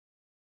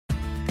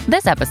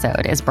This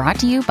episode is brought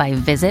to you by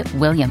Visit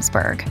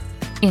Williamsburg.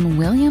 In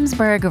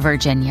Williamsburg,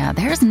 Virginia,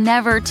 there's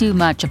never too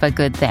much of a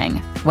good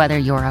thing. Whether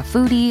you're a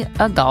foodie,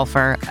 a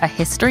golfer, a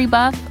history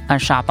buff, a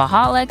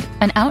shopaholic,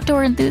 an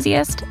outdoor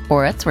enthusiast,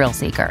 or a thrill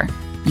seeker,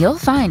 you'll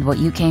find what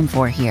you came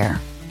for here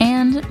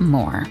and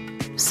more.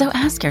 So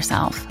ask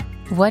yourself,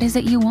 what is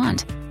it you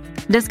want?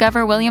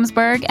 Discover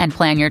Williamsburg and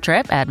plan your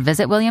trip at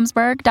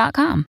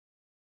visitwilliamsburg.com.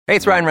 Hey,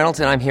 it's Ryan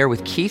Reynolds, and I'm here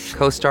with Keith,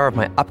 co-star of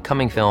my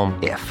upcoming film,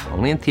 If,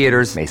 only in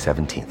theaters May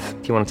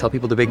 17th. Do you want to tell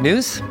people the big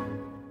news?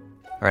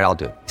 All right, I'll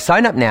do it.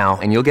 Sign up now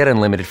and you'll get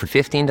unlimited for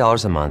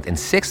 $15 a month and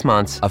 6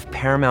 months of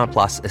Paramount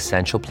Plus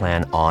Essential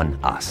Plan on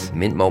us.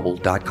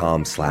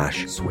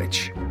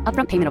 MintMobile.com/switch.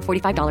 Upfront payment of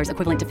 $45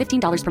 equivalent to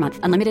 $15 per month.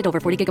 Unlimited over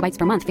 40 gigabytes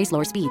per month. Face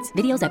lower speeds.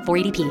 Videos at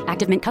 480p.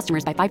 Active Mint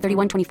customers by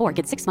 531.24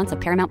 get 6 months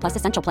of Paramount Plus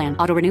Essential Plan.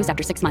 Auto renews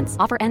after 6 months.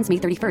 Offer ends May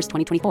 31st,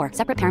 2024.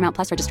 Separate Paramount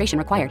Plus registration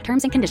required.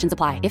 Terms and conditions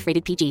apply if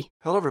rated PG.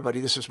 Hello, everybody.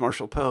 This is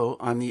Marshall Poe.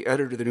 I'm the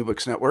editor of the New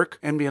Books Network.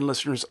 NBN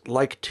listeners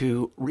like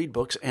to read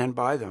books and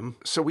buy them.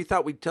 So we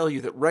thought we'd tell you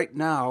that right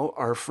now,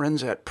 our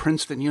friends at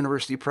Princeton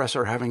University Press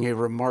are having a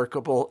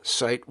remarkable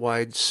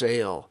site-wide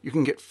sale. You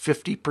can get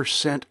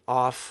 50%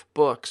 off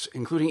books,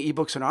 including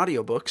ebooks and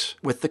audiobooks,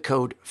 with the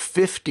code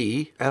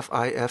 50,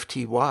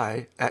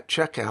 F-I-F-T-Y, at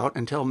checkout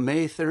until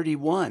May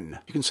 31.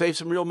 You can save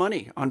some real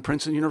money on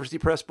Princeton University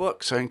Press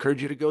books. I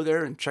encourage you to go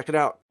there and check it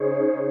out.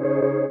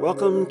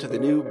 Welcome to the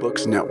New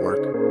Books Network.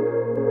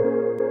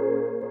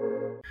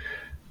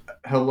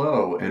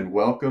 Hello, and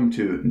welcome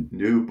to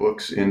New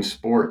Books in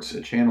Sports,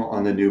 a channel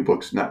on the New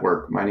Books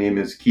Network. My name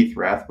is Keith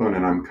Rathbone,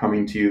 and I'm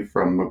coming to you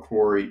from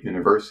Macquarie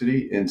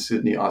University in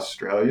Sydney,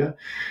 Australia.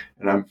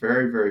 And I'm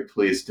very, very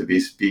pleased to be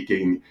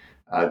speaking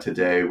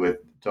today with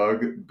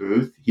Doug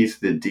Booth. He's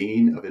the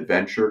Dean of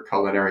Adventure,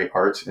 Culinary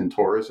Arts and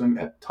Tourism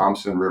at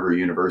Thompson River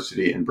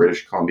University in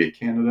British Columbia,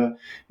 Canada,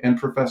 and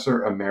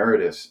Professor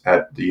Emeritus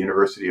at the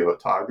University of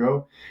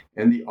Otago,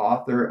 and the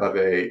author of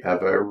a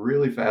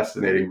really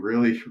fascinating,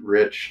 really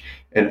rich,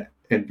 and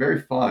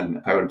very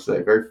fun, I would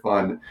say, very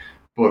fun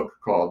book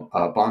called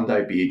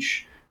Bondi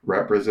Beach,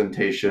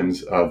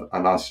 Representations of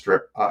an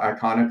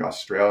Iconic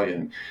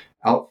Australian,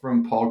 out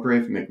from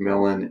Palgrave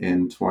Macmillan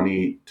in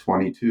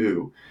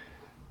 2022.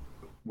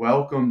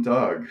 Welcome,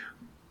 Doug.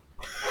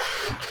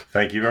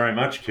 Thank you very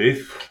much,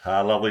 Keith.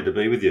 Lovely to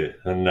be with you,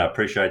 and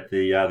appreciate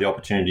the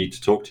opportunity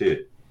to talk to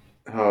you.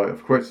 Oh,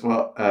 of course.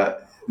 Well,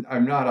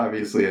 I'm not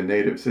obviously a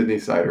native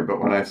Sydney-sider,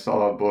 but when I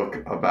saw a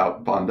book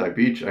about Bondi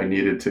Beach, I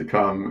needed to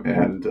come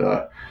and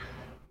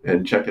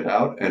check it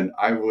out. And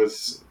I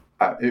was,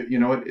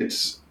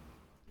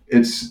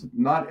 it's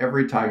not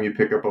every time you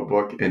pick up a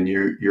book and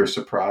you're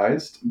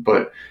surprised,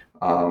 but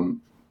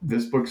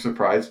this book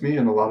surprised me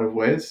in a lot of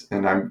ways,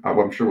 and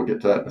I'm sure we'll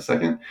get to that in a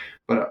second.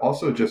 But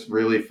also just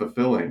really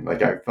fulfilling.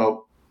 Like I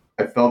felt,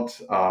 I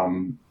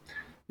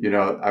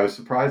was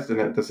surprised, and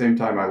at the same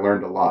time, I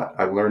learned a lot.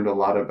 I learned a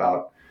lot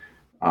about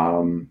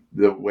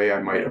the way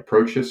I might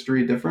approach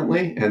history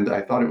differently, and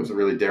I thought it was a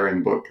really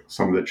daring book.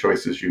 Some of the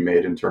choices you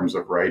made in terms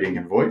of writing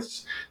and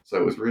voice, so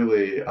it was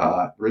really,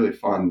 really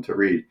fun to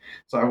read.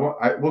 So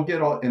we'll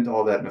get into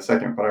all that in a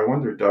second. But I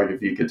wonder, Doug,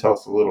 if you could tell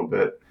us a little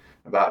bit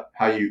about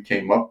how you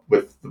came up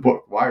with the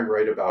book. Why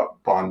write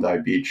about Bondi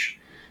Beach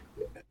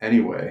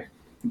anyway?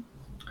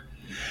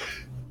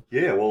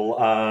 Yeah,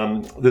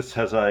 well, this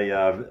has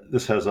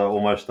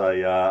almost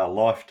a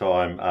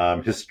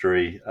lifetime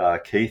history,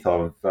 Keith.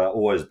 I've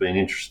always been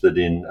interested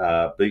in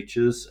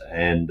beaches,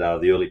 and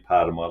the early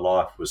part of my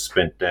life was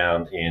spent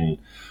down in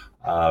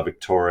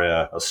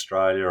Victoria,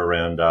 Australia,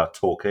 around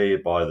Torquay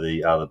by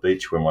the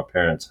beach, where my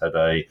parents had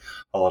a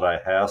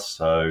holiday house.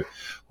 So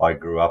I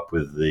grew up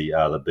with the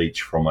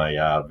beach from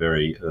a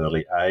very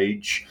early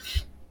age,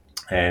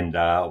 and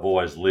I've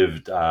always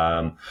lived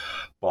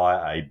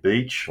by a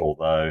beach,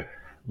 although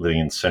living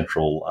in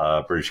central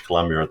British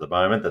Columbia at the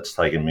moment, that's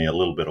taken me a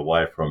little bit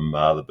away from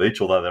the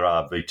beach, although there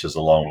are beaches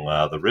along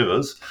the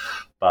rivers.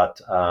 But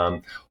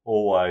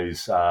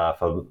always,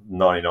 for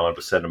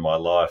 99% of my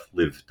life,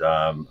 lived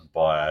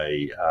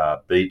by a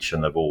beach,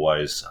 and they've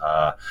always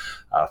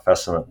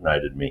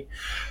fascinated me.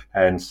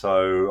 And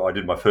so I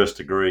did my first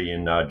degree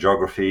in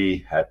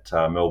geography at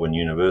Melbourne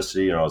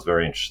University, and I was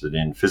very interested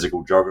in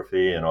physical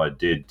geography, and I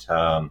did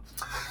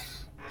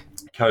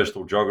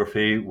coastal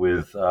geography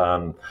with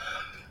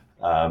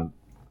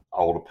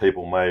older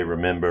people may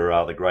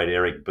remember the great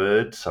Eric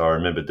Bird. So I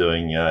remember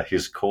doing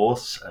his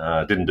course.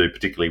 Didn't do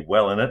particularly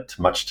well in it,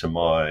 much to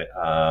my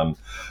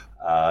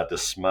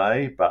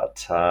dismay,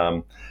 but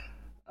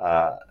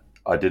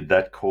I did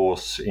that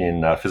course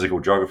in physical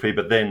geography.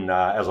 But then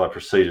as I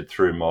proceeded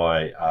through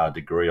my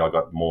degree, I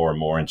got more and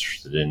more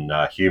interested in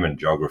human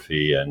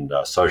geography and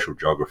social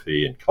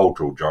geography and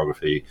cultural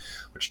geography,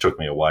 which took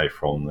me away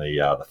from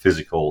the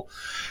physical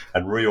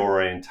and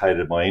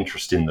reorientated my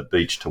interest in the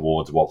beach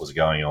towards what was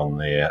going on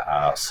there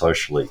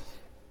socially.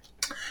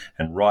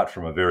 And right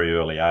from a very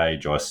early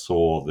age, I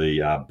saw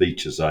the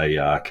beach as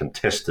a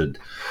contested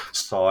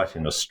site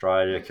in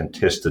Australia,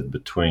 contested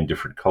between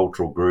different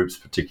cultural groups,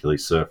 particularly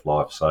surf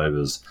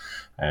lifesavers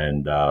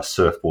and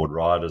surfboard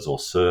riders or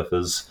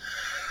surfers.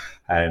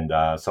 And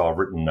so I've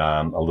written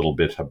a little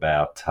bit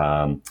about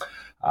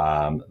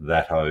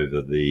that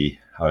over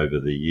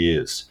the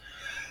years.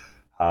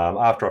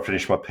 After I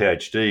finished my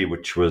PhD,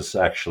 which was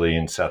actually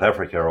in South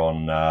Africa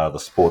on the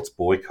sports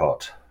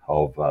boycott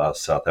of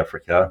South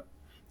Africa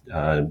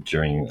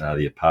during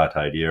the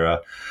apartheid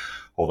era,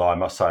 although I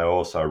must say I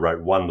also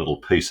wrote one little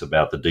piece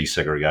about the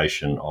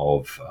desegregation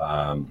of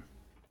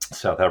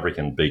South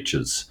African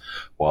beaches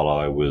while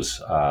I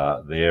was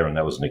there, and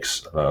that was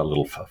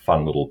a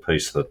fun little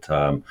piece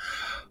that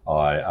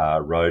I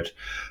wrote.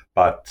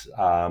 But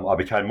I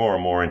became more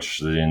and more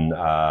interested in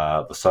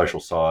the social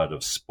side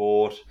of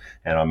sport,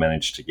 and I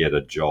managed to get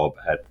a job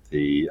at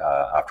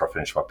after I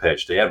finished my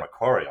PhD at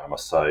Macquarie, I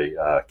must say,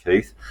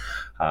 Keith,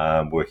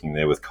 working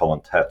there with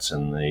Colin Tatz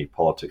in the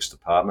politics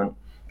department.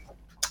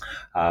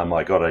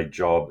 I got a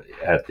job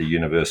at the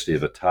University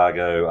of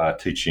Otago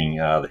teaching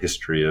the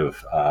history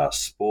of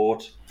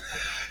sport.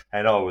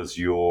 And I was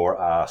your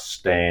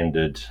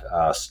standard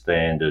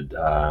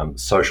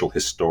social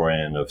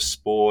historian of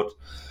sport.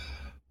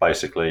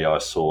 Basically, I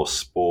saw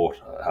sport,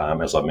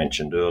 as I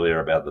mentioned earlier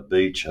about the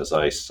beach, as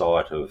a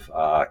site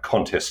of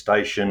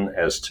contestation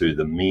as to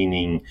the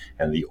meaning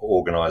and the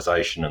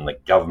organisation and the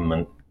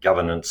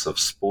governance of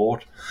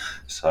sport.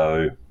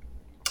 So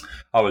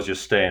I was your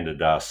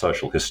standard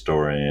social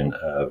historian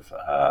of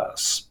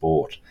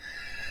sport.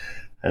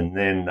 And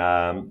then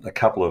a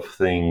couple of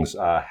things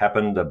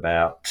happened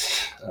around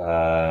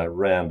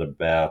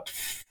about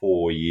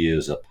 4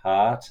 years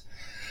apart.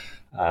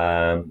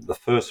 The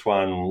first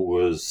one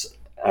was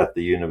at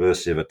the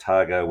University of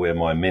Otago, where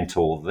my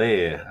mentor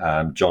there,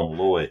 John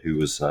Loy, who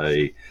was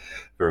very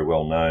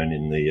well known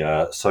in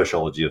the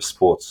sociology of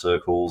sports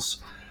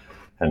circles,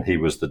 and he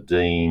was the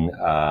dean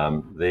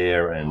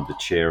there and the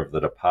chair of the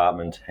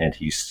department. And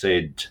he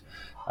said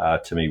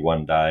to me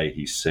one day,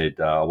 he said,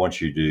 I want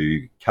you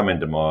to come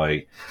into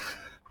my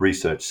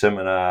research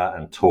seminar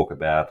and talk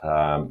about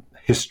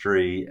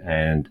history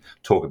and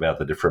talk about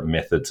the different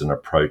methods and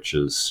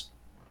approaches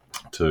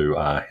to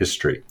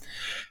history.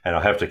 And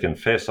I have to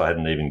confess, I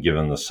hadn't even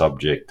given the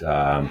subject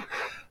the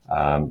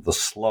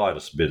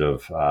slightest bit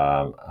of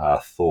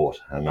thought,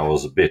 and I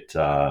was a bit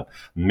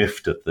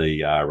miffed at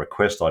the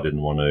request. I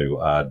didn't want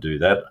to do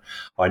that.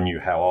 I knew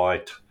how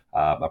I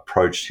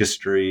approached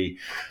history.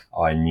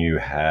 I knew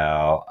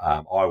how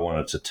I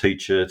wanted to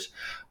teach it.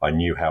 I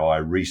knew how I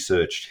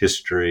researched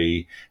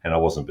history, and I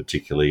wasn't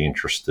particularly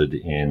interested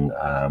in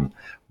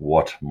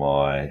what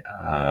my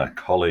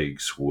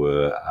colleagues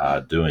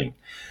were doing.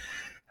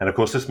 And of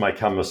course, this may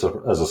come as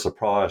a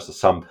surprise to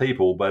some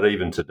people, but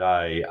even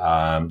today,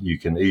 you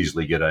can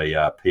easily get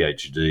a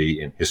PhD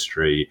in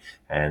history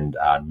and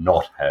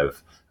not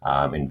have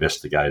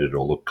investigated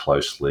or looked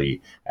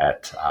closely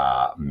at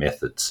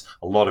methods.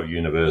 A lot of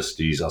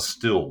universities are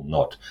still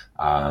not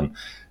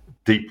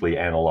deeply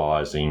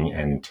analysing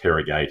and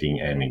interrogating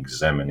and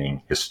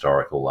examining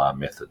historical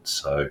methods.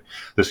 So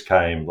this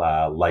came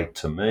late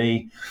to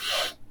me.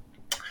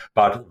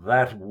 But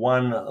that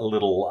one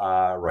little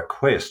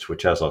request,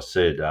 which, as I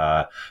said,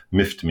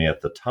 miffed me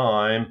at the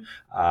time,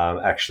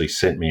 actually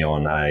sent me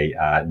on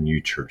a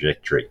new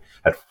trajectory.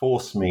 It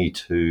forced me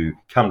to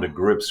come to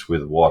grips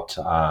with what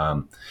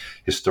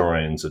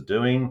historians are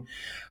doing,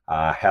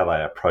 how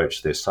they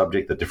approach their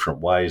subject, the different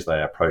ways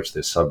they approach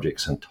their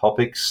subjects and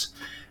topics.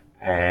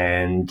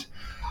 And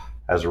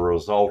as a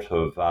result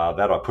of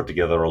that, I put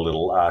together a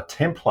little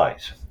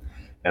template,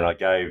 and I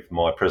gave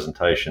my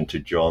presentation to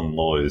John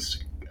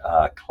Loy's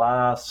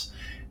class,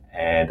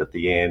 and at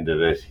the end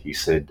of it he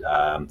said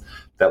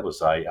that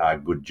was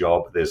a good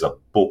job, there's a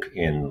book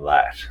in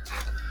that.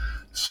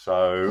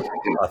 So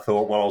I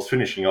thought, well, I was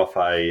finishing off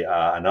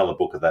another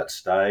book at that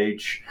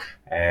stage,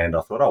 and I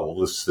thought, oh,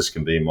 well, this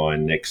can be my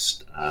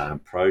next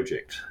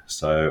project.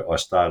 So I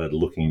started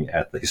looking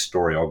at the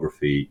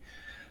historiography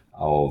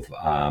of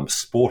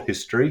sport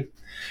history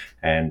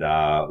and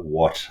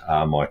what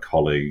my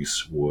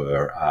colleagues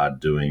were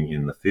doing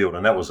in the field.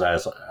 And that was,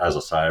 as I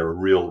say, a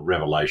real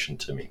revelation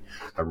to me,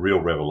 a real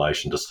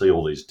revelation to see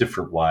all these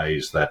different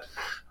ways that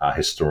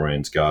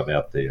historians go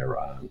about their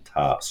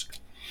task.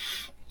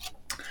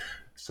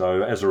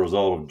 So as a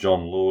result of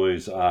John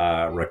Loy's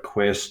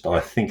request, I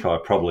think I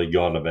probably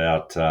got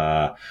about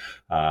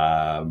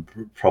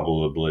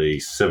probably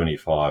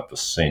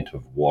 75%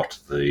 of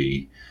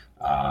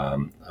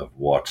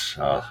what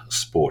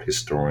sport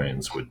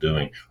historians were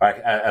doing.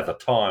 At the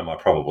time, I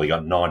probably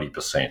got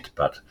 90%,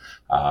 but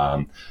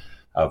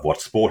of what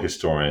sport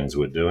historians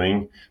were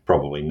doing,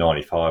 probably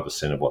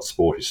 95% of what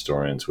sport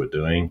historians were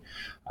doing.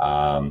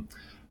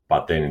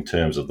 But then in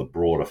terms of the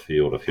broader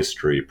field of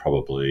history,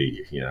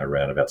 probably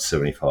around about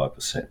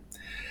 75%.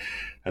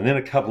 And then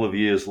a couple of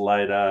years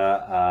later,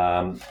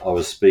 I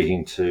was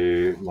speaking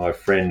to my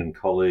friend and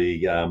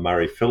colleague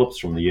Murray Phillips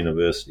from the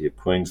University of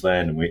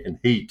Queensland, and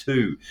he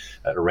too,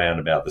 at around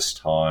about this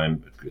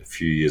time, a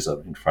few years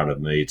in front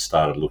of me, had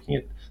started looking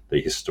at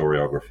the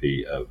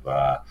historiography of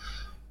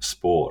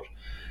sport.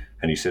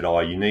 And he said,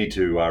 you need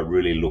to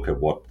really look at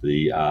what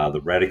the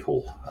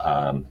radical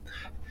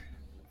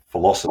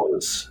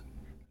philosophers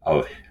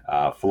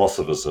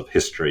of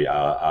history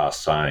are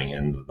saying,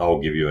 and they'll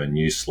give you a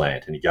new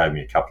slant. And he gave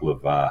me a couple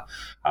of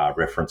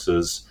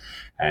references,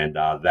 and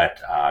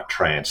that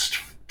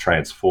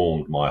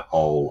transformed my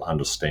whole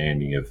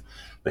understanding of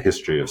the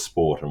history of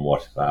sport and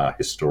what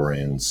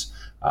historians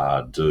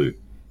do.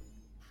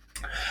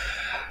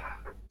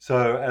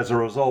 So as a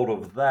result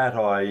of that,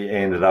 I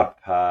ended up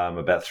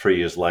about 3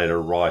 years later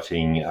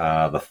writing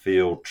The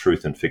Field,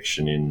 Truth and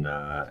Fiction in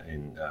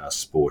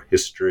Sport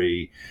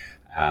History.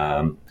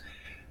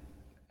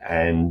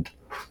 And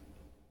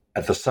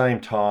at the same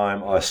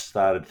time, I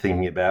started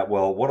thinking about,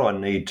 well, what I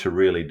need to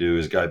really do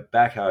is go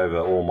back over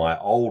all my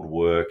old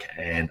work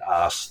and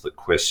ask the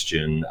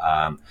question,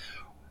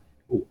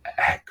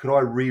 could I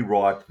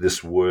rewrite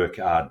this work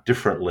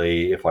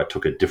differently if I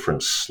took a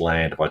different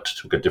slant, if I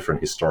took a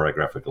different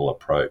historiographical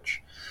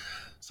approach?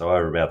 So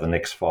over about the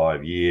next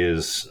 5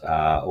 years,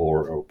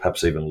 or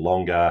perhaps even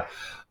longer,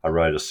 I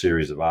wrote a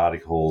series of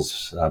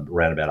articles,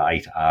 around about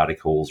 8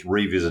 articles,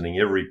 revisiting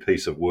every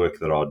piece of work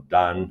that I'd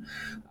done,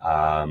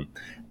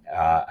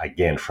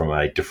 again, from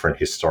a different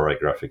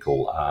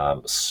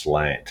historiographical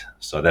slant.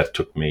 So that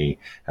took me,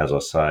 as I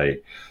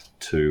say,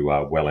 to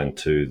well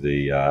into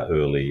the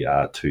early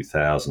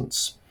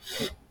 2000s.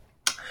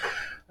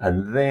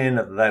 And then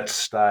at that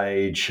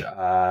stage,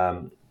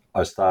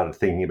 I started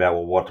thinking about,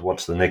 well,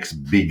 what's the next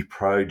big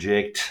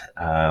project?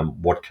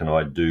 What can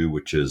I do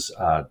which is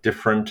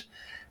different?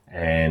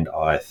 And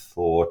I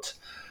thought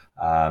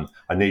I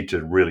need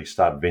to really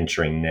start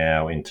venturing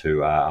now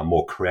into a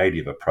more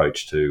creative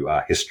approach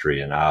to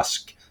history and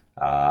ask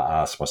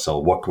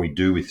myself, what can we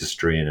do with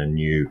history in a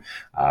new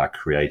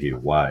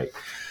creative way?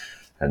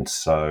 And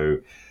so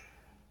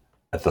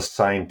at the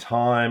same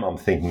time, I'm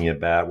thinking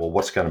about, well,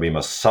 what's going to be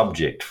my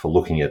subject for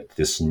looking at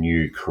this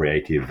new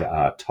creative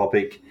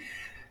topic?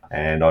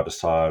 And I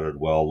decided,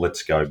 well,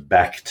 let's go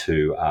back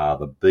to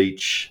the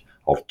beach.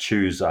 I'll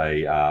choose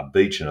a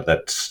beach, and at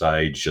that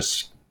stage,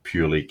 just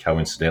purely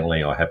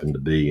coincidentally, I happened to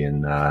be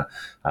in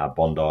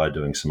Bondi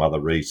doing some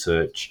other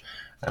research,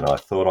 and I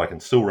thought I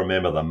can still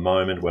remember the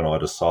moment when I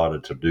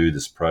decided to do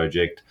this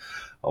project.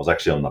 I was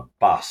actually on the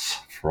bus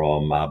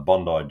from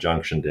Bondi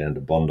Junction down to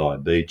Bondi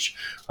Beach,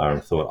 and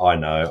I thought, I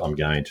know I'm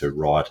going to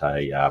write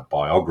a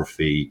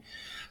biography,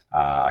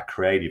 a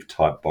creative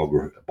type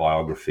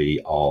biography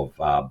of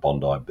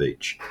Bondi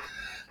Beach.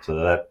 So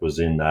that was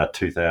in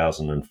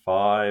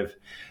 2005.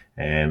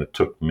 And it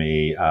took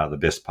me the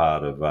best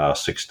part of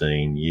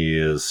 16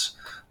 years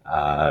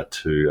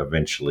to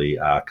eventually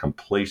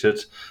complete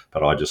it.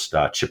 But I just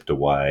to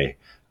be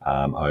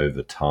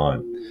over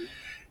time.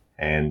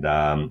 And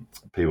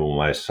people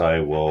may say,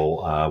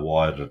 well,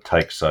 why did it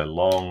take so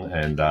long?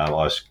 And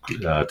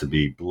to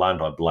be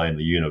blunt, I blame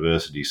the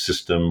university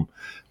system,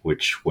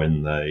 which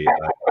when they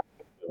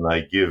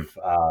give...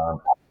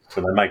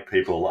 when they make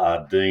people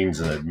deans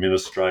and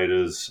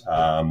administrators,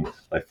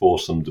 they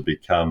force them to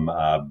become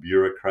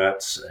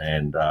bureaucrats,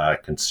 and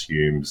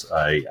consumes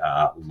a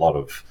lot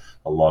of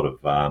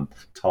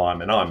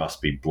time. And I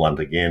must be blunt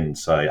again and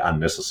say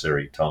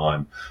unnecessary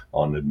time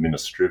on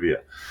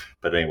administrivia.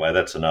 But anyway,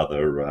 that's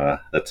another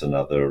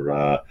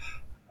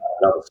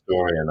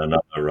story and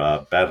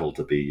another battle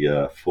to be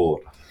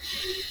fought.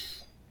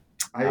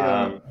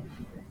 No,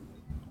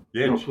 please.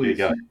 Here you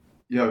go.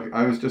 Yeah,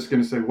 I was just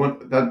going to say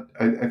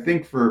I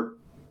think for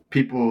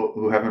people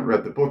who haven't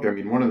read the book, I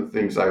mean, one of the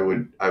things I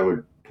would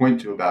point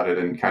to about it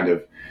and kind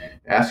of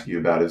ask you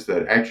about is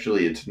that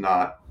actually it's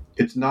not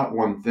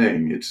one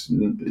thing. It's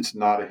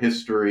not a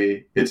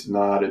history. It's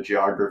not a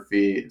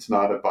geography. It's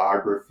not a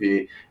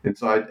biography. And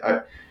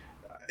so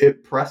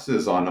it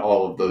presses on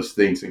all of those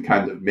things and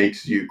kind of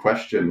makes you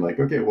question, like,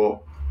 okay,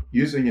 well,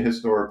 using a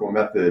historical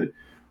method,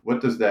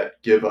 what does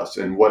that give us,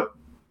 and what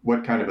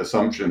kind of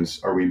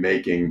assumptions are we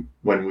making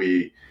when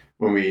we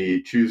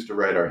choose to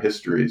write our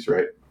histories,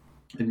 right?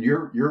 And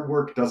your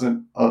work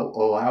doesn't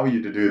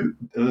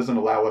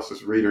allow us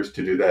as readers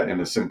to do that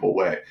in a simple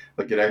way.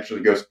 Like, it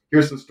actually goes,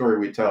 here's the story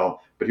we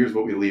tell, but here's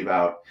what we leave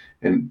out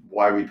and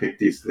why we pick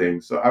these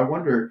things. So I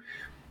wonder,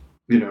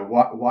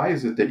 why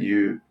is it that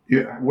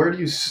where do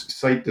you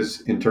cite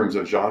this in terms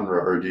of genre,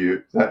 or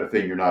is that a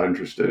thing you're not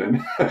interested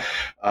in?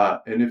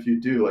 And if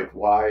you do, like,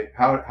 why,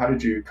 how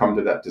did you come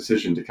to that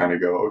decision to kind of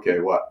go, okay,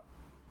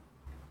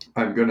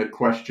 I'm going to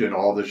question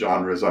all the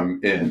genres I'm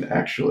in,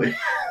 actually?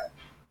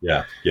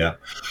 Yeah.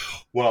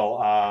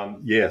 Well,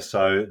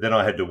 so then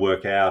I had to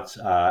work out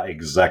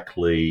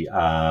exactly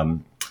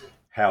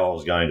how I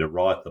was going to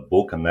write the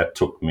book, and that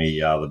took me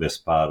the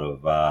best part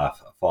of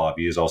 5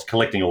 years. I was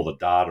collecting all the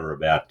data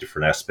about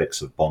different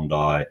aspects of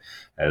Bondi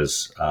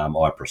as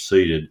I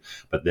proceeded,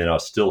 but then I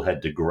still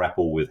had to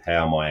grapple with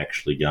how am I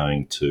actually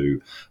going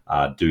to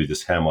do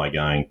this? How am I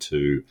going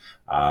to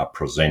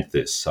present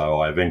this? So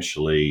I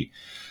eventually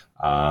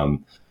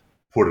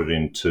put it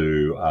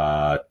into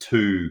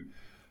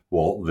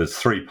there's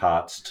three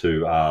parts to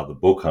the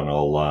book, and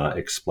I'll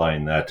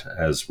explain that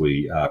as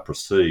we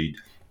proceed.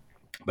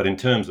 But in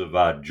terms of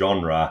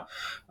genre,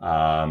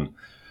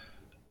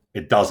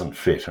 it doesn't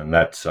fit, and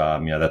that's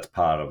that's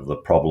part of the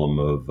problem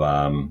of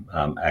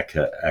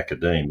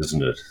academia,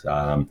 isn't it?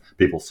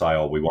 People say,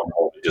 "Oh, we want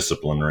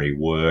multidisciplinary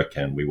work,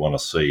 and we want to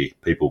see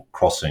people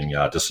crossing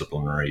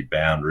disciplinary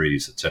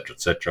boundaries, etc.,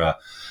 etc."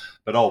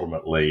 But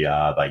ultimately,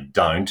 they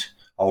don't.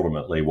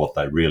 Ultimately, what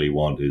they really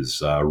want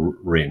is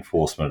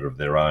reinforcement of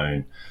their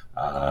own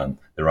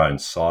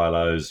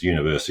silos.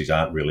 Universities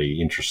aren't really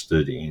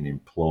interested in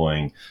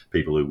employing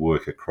people who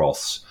work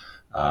across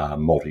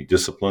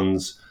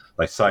multidisciplines.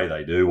 They say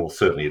they do, or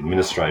certainly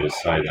administrators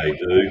say they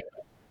do.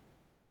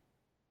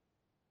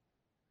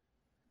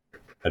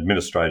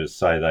 Administrators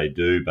say they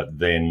do, but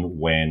then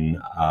when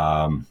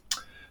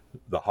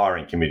the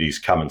hiring committees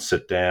come and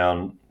sit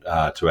down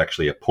to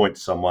actually appoint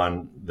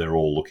someone, they're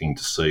all looking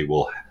to see,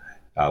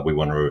 we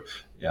want to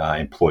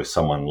employ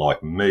someone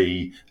like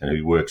me and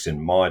who works in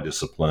my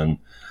discipline.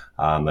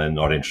 They're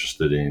not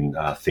interested in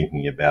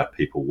thinking about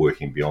people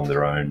working beyond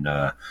their own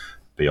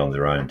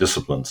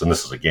disciplines. And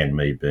this is, again,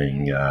 me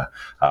being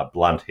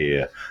blunt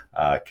here,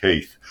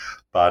 Keith.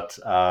 But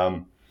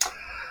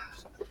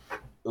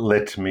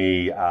let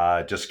me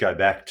just go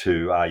back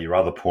to your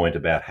other point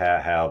about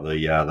how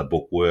the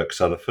book works.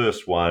 So the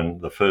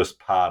first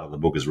part of the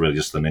book is really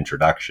just an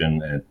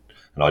introduction, and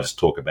I just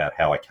talk about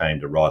how I came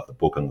to write the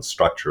book and the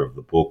structure of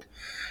the book.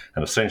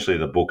 And essentially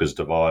the book is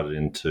divided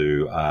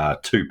into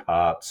two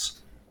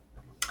parts.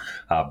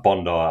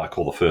 Bondi, I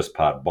call the first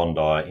part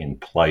Bondi in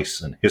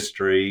Place and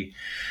History.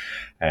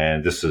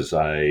 And this is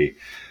 8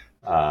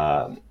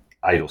 or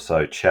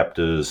so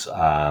chapters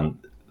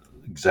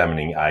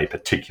examining a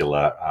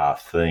particular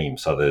theme.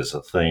 So there's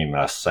a theme,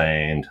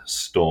 sand,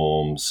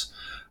 storms,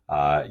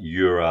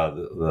 Eura.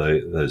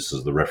 This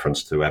is the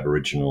reference to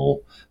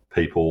Aboriginal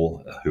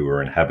people who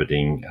were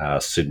inhabiting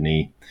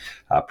Sydney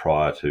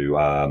prior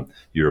to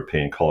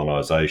European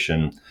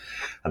colonisation.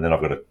 And then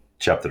I've got a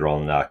chapter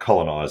on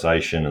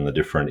colonisation and the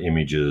different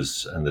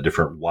images and the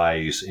different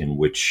ways in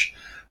which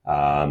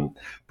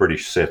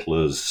British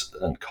settlers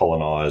and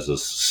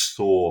colonisers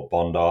saw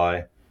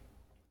Bondi.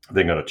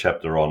 Then got a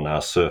chapter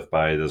on surf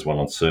bathers, one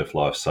on surf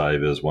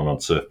lifesavers, one on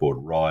surfboard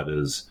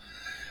riders,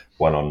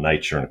 one on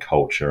nature and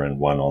culture, and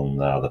one on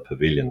the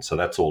pavilion. So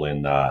that's all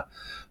in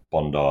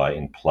Bondi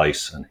in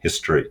Place and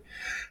History.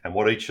 And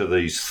what each of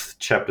these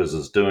chapters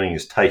is doing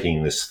is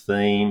taking this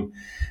theme,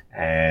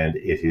 and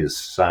it is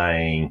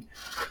saying,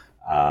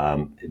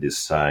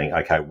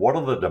 okay, what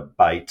are the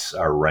debates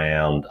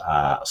around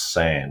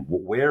sand?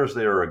 Where is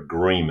there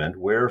agreement?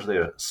 Where is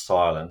there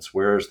silence?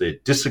 Where is there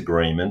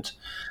disagreement?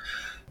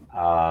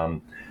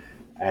 And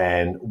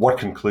what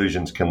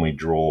conclusions can we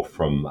draw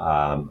from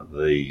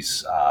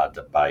these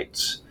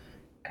debates?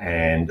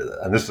 And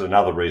this is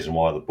another reason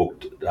why the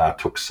book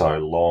took so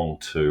long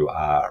to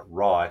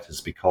write,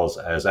 is because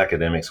as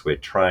academics we're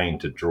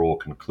trained to draw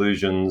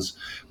conclusions,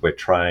 we're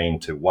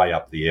trained to weigh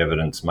up the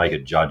evidence, make a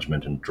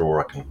judgment and draw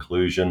a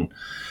conclusion.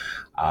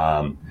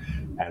 And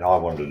I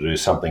wanted to do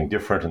something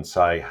different and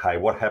say, hey,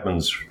 what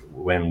happens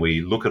when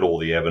we look at all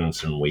the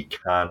evidence and we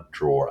can't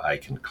draw a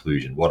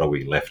conclusion? What are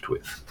we left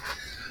with?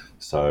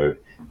 So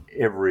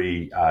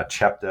every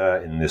chapter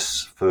in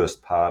this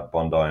first part,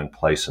 Bondi in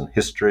Place and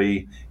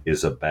History,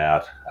 is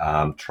about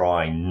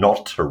trying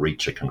not to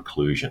reach a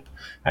conclusion.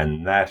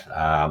 And that,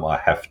 I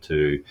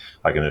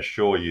can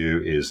assure you,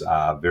 is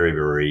very,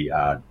 very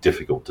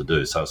difficult to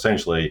do. So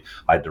essentially,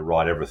 I had to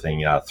write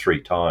everything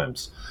 3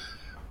 times.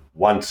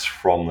 Once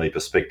from the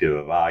perspective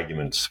of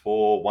arguments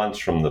for, once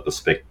from the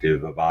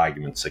perspective of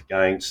arguments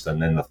against,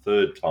 and then the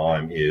third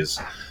time is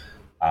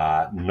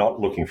not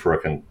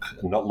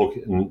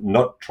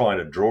trying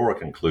to draw a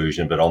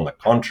conclusion, but on the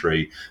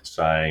contrary,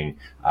 saying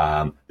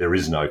there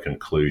is no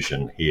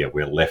conclusion here.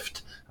 We're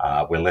left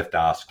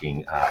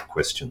asking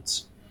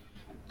questions.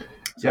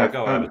 So yeah, I'll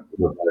go over.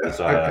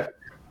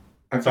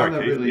 I found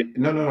that really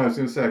I was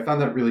going to say I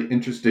found that really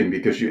interesting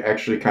because you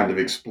actually kind of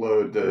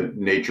explode the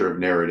nature of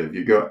narrative.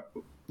 You go.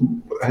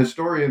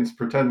 Historians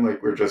pretend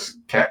like we're just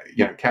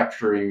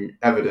capturing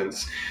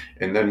evidence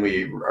and then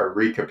we are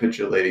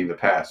recapitulating the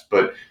past,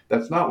 but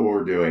that's not what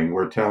we're doing.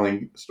 We're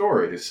telling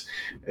stories,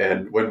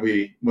 and when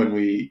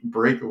we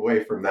break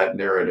away from that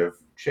narrative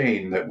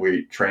chain that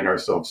we train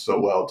ourselves so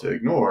well to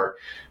ignore,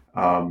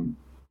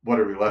 what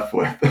are we left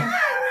with?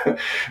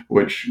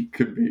 Which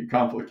could be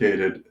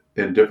complicated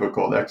and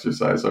difficult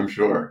exercise, I'm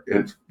sure.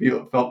 It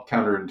felt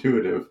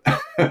counterintuitive,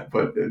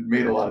 but it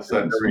made a lot of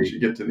sense once you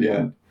get to the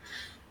end.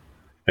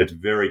 It's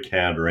very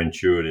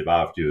counterintuitive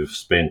after you've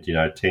spent,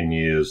 10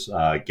 years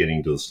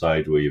getting to the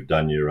stage where you've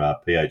done your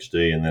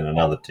PhD, and then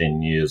another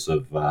 10 years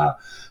of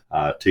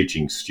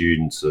teaching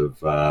students of,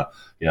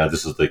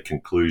 this is the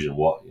conclusion,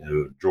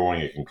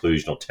 drawing a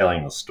conclusion or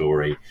telling the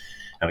story.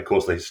 And of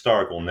course, the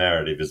historical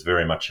narrative is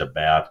very much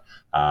about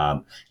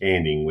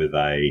ending with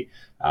having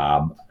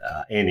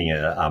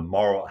a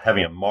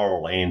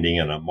moral ending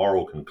and a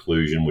moral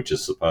conclusion, which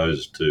is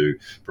supposed to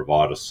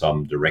provide us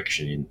some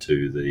direction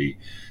into the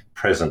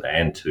present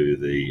and to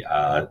the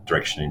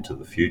direction into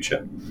the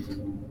future.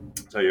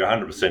 So you're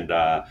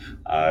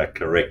 100%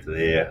 correct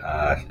there,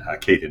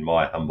 Keith, in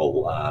my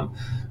humble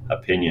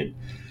opinion.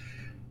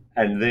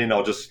 And then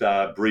I'll just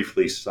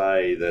briefly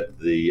say that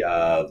the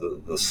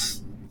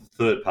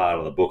third part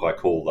of the book I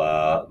call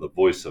The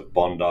Voice of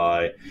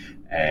Bondi,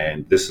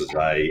 and this is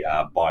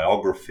a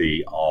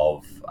biography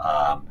of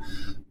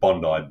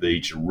Bondi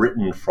Beach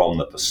written from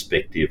the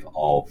perspective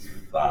of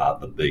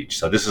the beach.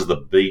 So this is the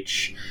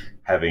beach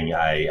having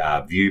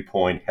a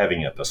viewpoint,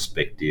 having a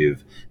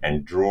perspective,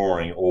 and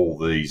drawing all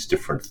these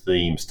different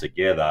themes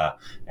together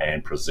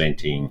and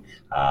presenting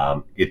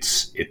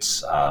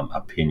its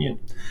opinion.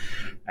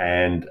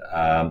 And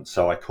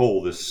so I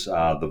call this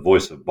The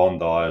Voice of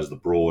Bondi as the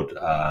broad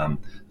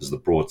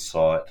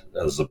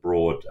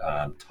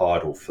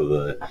title for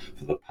the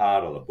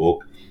part of the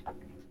book.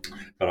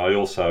 But I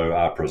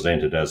also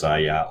present it as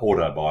a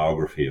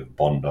autobiography of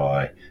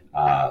Bondi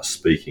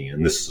speaking,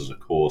 and this is,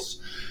 of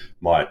course,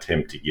 my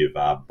attempt to give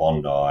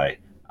Bondi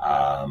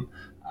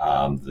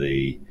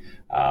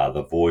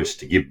the voice,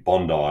 to give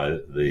Bondi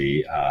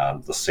the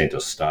centre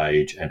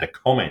stage, and to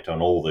comment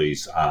on all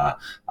these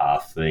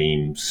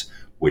themes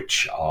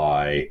which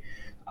I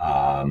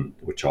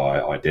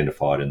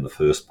identified in the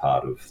first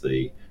part of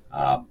the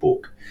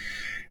book.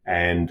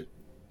 And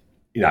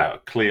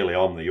clearly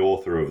I'm the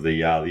author of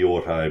the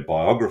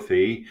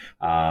autobiography,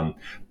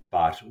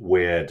 but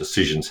where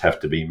decisions have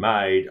to be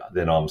made,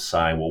 then I'm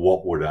saying, well,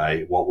 what would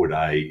a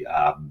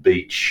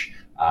beach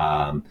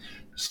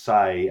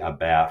say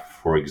about,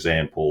 for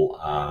example,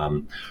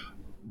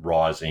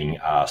 rising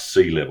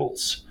sea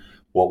levels?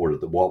 What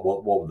would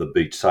the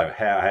beach say?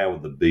 How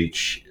would the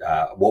beach?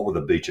 What would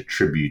the beach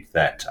attribute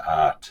that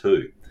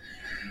to?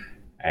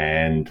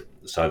 And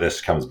so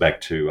this comes back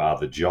to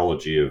the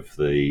geology of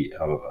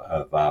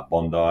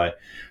Bondi.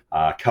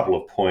 A couple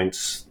of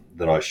points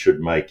that I should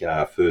make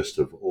first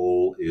of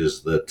all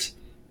is that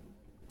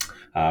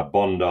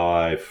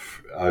Bondi,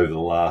 over the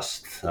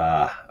last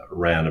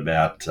round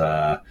about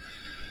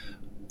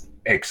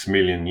X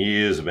million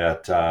years,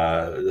 about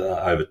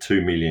over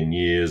 2 million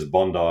years,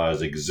 Bondi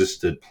has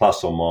existed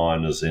plus or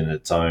minus in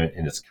its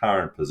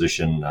current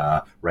position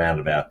round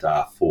about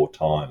 4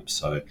 times.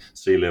 So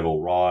sea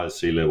level rise,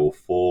 sea level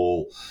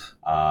fall,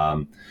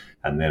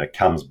 and then it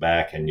comes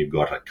back, and you've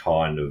got a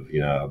kind of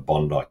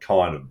Bondi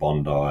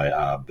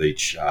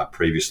beach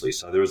previously.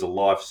 So there is a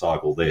life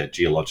cycle there,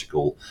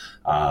 geological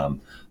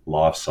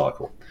life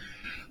cycle.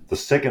 The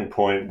second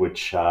point,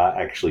 which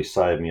actually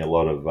saved me a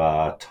lot of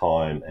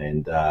time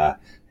and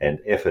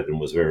effort and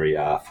was very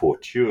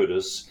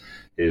fortuitous,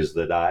 is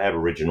that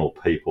Aboriginal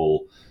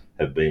people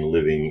have been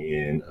living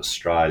in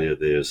Australia.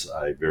 There's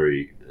a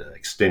very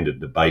extended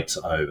debates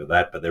over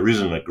that, but there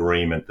is an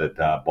agreement that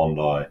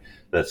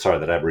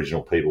that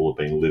Aboriginal people have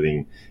been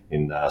living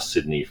in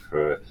Sydney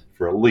for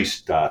at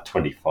least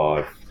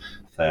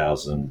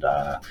 25,000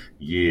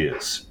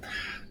 years.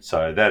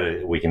 So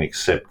that we can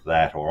accept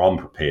that, or I'm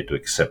prepared to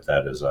accept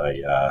that as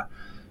a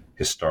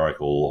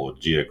historical or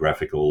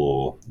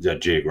geographical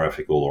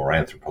or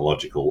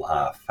anthropological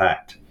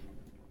fact.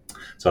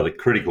 So the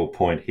critical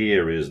point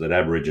here is that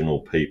Aboriginal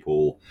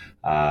people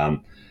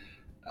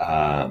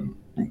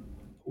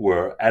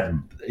were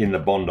in the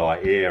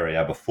Bondi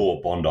area before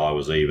Bondi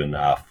was even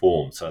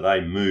formed. So they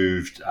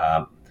moved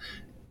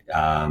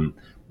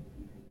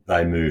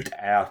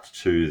out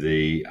to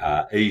the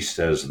east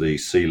as the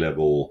sea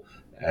level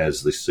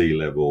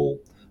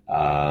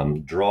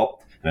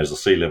dropped, and as the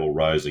sea level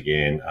rose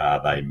again,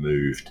 they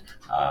moved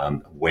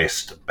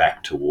west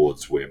back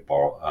towards where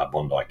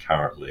Bondi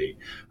currently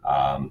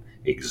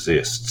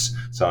exists.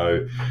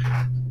 So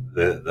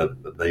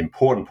the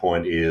important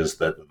point is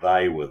that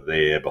they were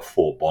there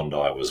before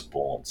Bondi was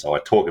born. So I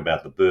talk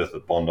about the birth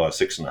of Bondi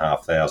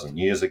 6,500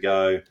 years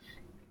ago.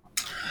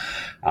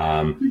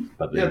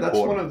 But that's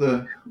one of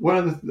the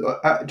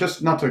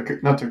just not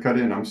to cut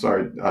in. I'm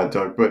sorry,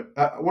 Doug, but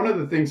one of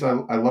the things I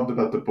loved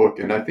about the book,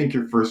 and I think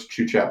your first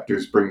 2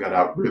 chapters bring that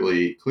out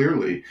really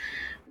clearly,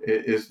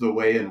 is the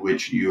way in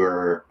which you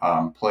are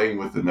playing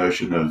with the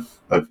notion of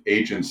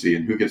agency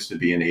and who gets to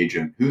be an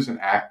agent, who's an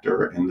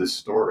actor in this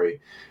story.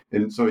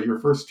 And so your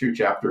first 2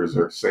 chapters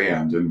are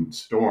sand and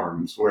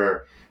storms,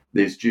 where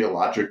these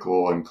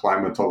geological and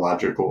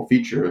climatological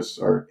features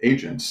are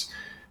agents.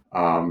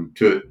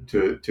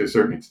 To a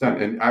certain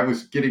extent, and I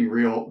was getting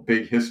real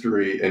big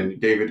history and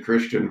David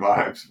Christian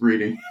vibes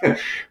reading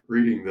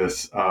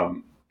this.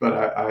 But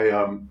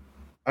I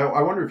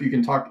wonder if you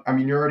can talk. I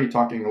mean, you're already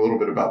talking a little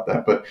bit about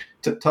that, but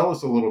tell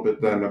us a little bit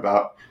then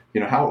about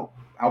how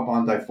how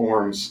Bondi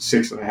forms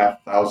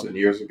 6,500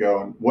 years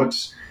ago, and what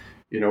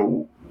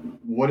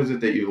is it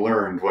that you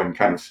learned when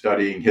kind of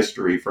studying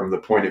history from the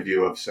point of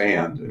view of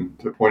sand and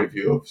the point of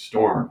view of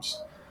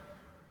storms?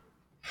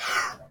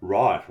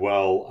 Right.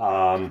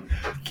 Well,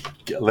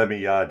 let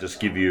me just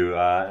give you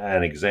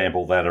an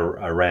example that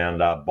around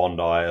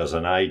Bondi as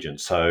an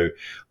agent. So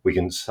we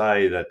can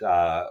say that,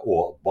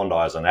 or Bondi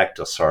as an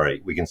actor,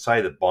 sorry. We can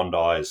say that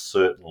Bondi is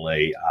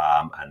certainly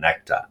an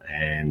actor.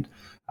 And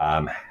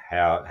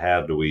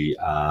how do we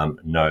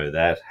know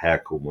that? How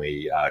can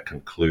we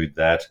conclude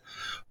that?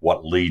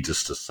 What leads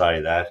us to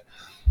say that?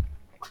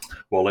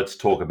 Well, let's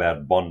talk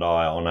about Bondi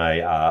on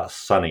a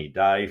sunny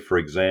day, for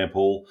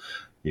example.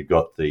 You've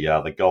got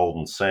the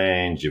golden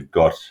sands. You've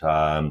got,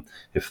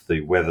 if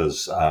the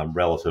weather's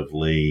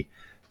relatively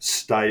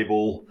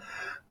stable,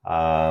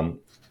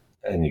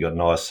 and you've got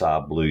nice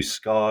blue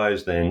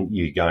skies, then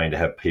you're going to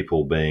have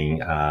people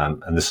being,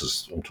 and this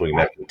is, I'm talking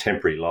about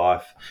contemporary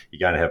life, you're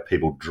going to have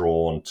people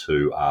drawn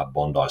to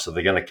Bondi. So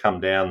they're going to come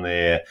down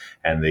there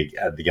and they're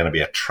going to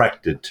be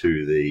attracted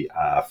to the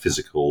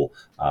physical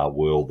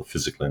world, the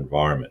physical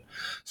environment.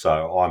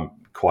 So I'm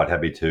quite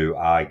happy to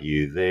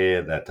argue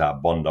there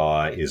that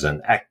Bondi is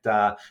an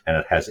actor and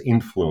it has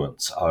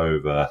influence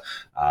over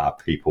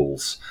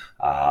people's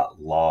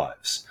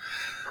lives.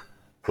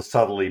 The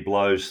southerly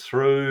blows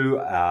through,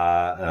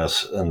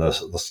 and the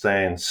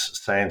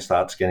sand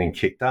starts getting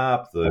kicked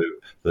up.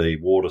 The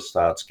water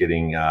starts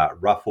getting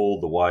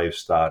ruffled. The waves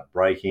start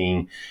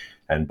breaking,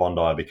 and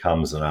Bondi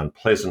becomes an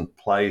unpleasant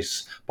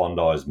place.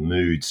 Bondi's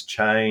moods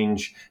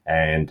change,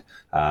 and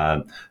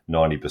 90%,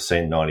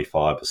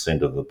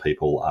 95% of the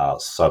people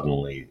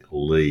suddenly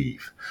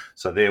leave.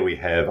 So there we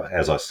have,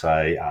 as I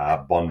say,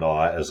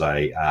 Bondi as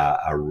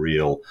a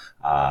real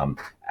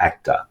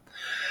actor.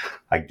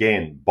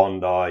 Again,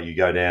 Bondi, you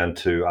go down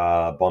to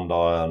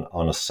Bondi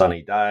on a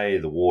sunny day,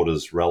 the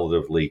water's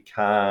relatively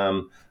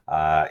calm,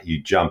 you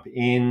jump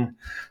in,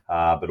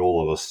 but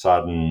all of a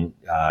sudden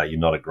you're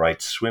not a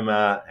great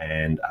swimmer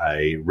and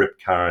a rip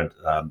current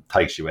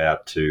takes you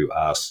out to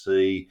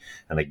sea.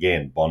 And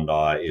again,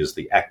 Bondi is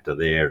the actor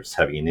there. It's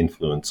having an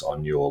influence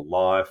on your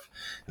life.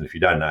 And if you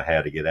don't know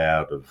how to get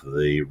out of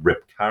the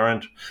rip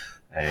current,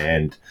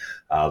 and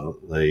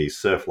the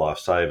surf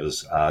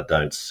lifesavers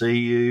don't see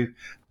you,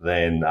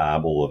 then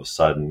all of a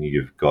sudden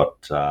you've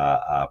got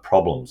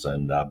problems,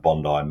 and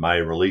Bondi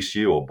may release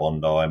you or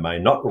Bondi may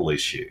not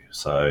release you.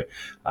 So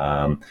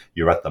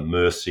you're at the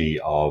mercy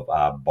of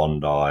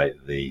Bondi,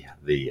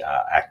 the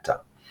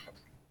actor.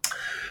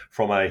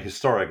 From a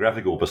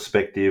historiographical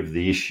perspective,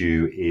 the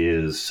issue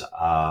is,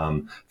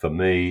 for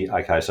me,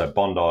 okay, so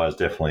Bondi is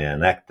definitely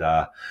an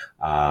actor,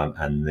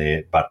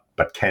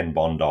 but can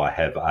Bondi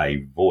have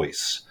a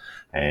voice?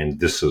 And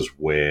this is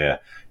where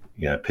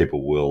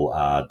people will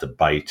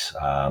debate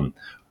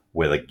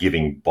whether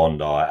giving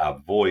Bondi a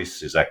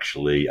voice is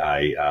actually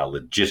a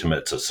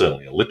legitimate, so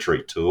certainly a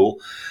literary tool,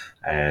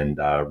 and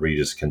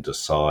readers can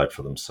decide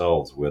for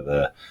themselves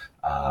whether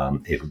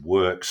it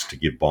works to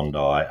give Bondi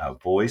a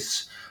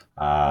voice.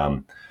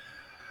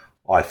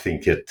 I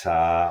think it's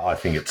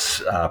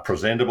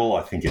presentable.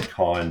 I think it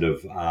kind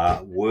of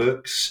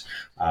works.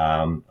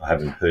 I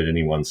haven't heard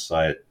anyone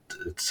say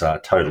it's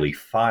totally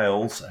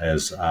fails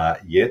as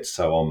yet,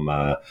 so I'm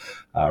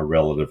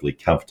relatively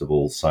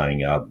comfortable saying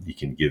you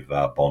can give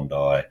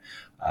Bondi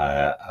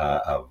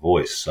a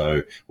voice.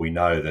 So we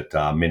know that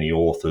many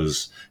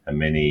authors and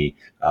many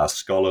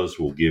scholars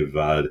will give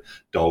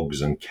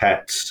dogs and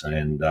cats,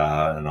 and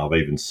I've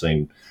even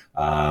seen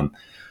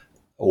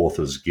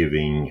authors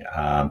giving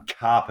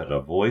carpet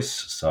a voice.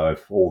 So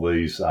if all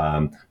these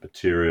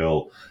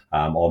material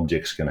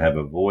objects can have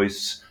a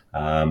voice,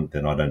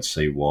 then I don't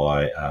see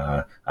why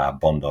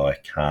Bondi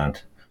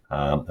can't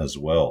as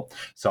well.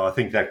 So I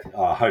think that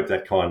I hope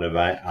that kind of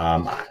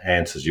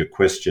answers your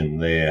question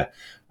there,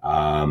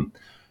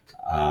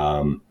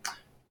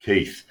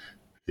 Keith.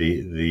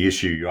 The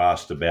issue you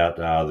asked about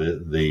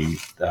the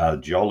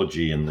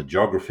geology and the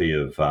geography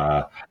of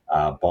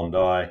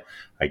Bondi.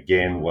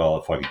 Again, well,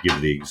 if I could give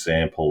the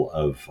example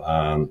of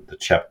the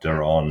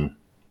chapter on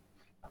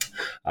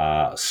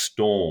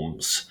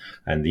storms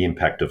and the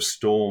impact of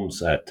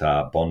storms at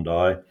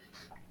Bondi.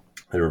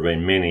 There have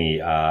been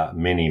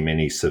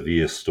many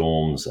severe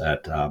storms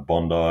at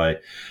Bondi,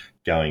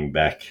 going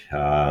back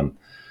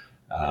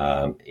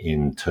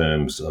in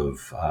terms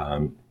of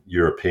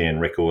European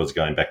records,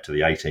 going back to the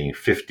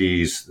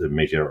 1850s, the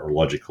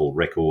meteorological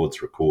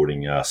records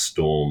recording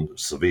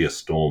severe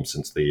storms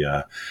since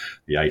the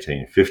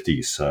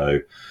 1850s. So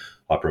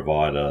I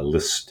provide a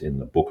list in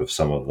the book of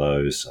some of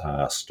those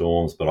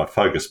storms, but I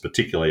focus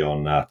particularly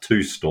on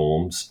two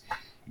storms: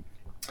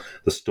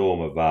 the storm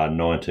of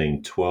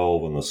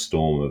 1912 and the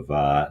storm of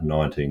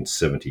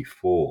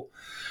 1974.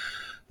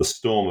 The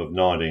storm of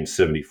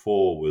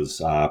 1974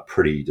 was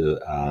pretty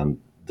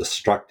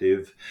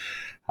destructive,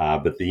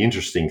 but the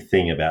interesting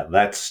thing about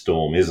that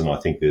storm is, and I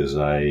think there's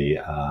a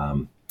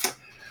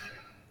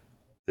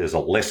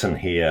lesson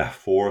here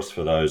for us,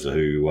 for those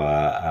who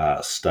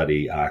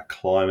study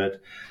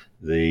climate.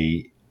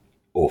 The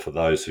or for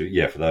those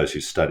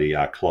who study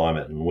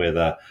climate and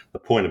weather, the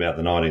point about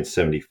the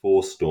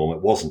 1974 storm,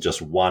 it wasn't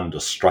just one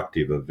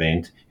destructive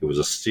event. It was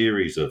a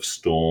series of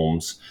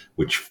storms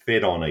which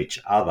fed on each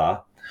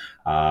other.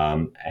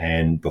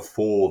 And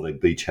before the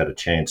beach had a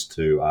chance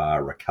to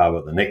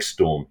recover, the next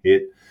storm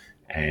hit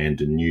and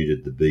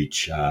denuded the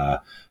beach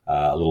a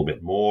little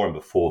bit more. And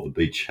before the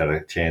beach had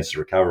a chance to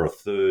recover, a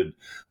third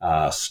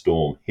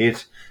storm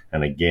hit.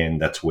 And again,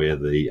 that's where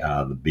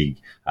the big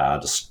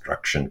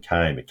destruction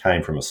came. It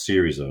came from a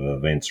series of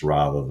events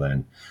rather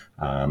than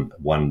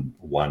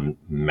one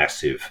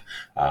massive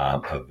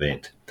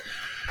event.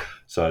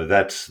 So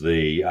that's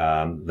the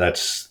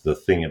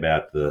thing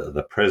about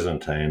the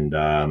present and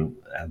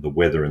the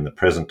weather in the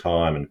present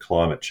time and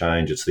climate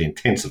change. It's the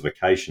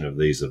intensification of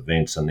these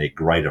events and their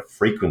greater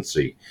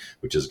frequency,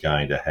 which is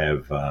going to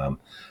have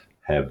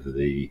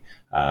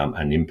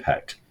an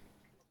impact.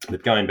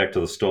 But going back to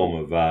the storm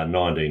of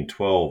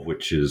 1912,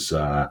 which is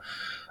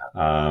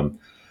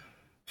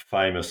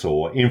famous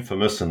or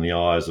infamous in the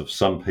eyes of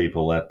some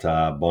people at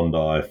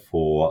Bondi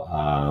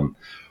for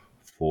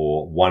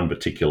one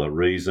particular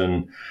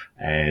reason,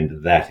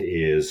 and that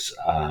is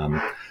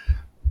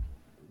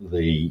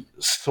the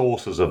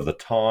sources of the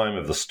time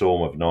of the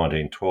storm of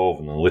 1912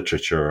 and the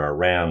literature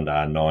around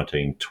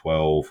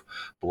 1912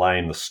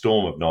 blame the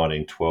storm of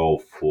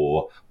 1912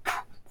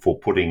 for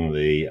putting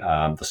the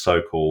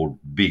so-called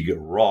big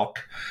rock,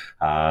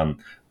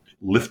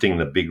 lifting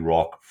the big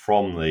rock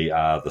from the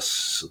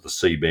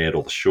seabed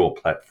or the shore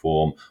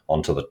platform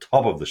onto the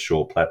top of the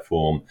shore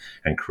platform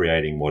and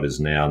creating what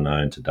is now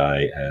known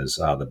today as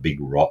the big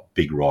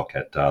rock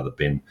at the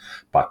Ben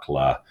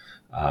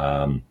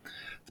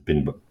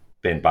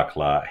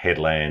Buckler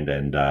headland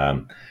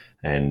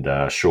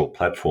and shore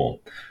platform.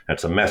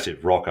 It's a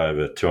massive rock,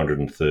 over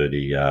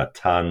 230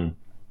 ton.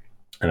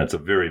 And it's a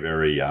very,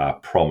 very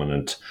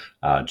prominent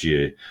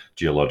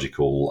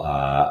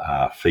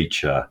geological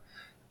feature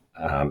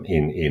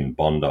in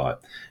Bondi.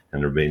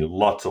 And there have been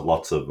lots of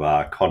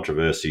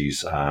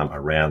controversies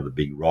around the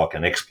big rock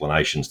and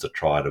explanations to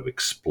try to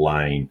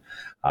explain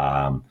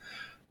how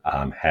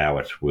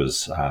it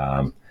was,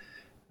 how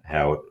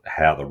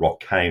the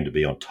rock came to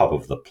be on top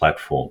of the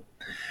platform.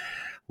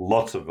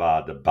 Lots of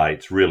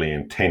debates, really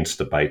intense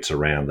debates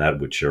around that,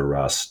 which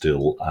are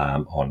still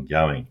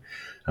ongoing.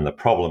 And the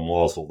problem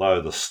was, although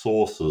the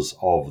sources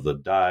of the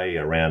day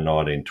around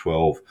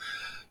 1912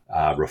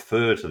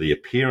 refer to the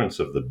appearance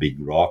of the big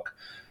rock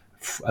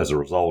as a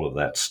result of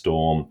that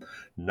storm,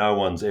 no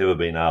one's ever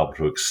been able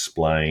to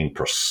explain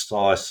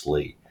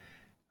precisely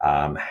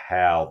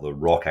how the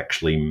rock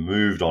actually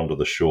moved onto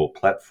the shore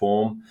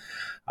platform.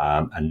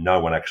 And no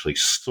one actually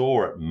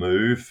saw it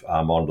move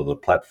onto the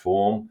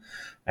platform.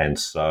 And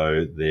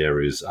so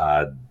there is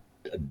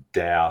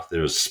doubt,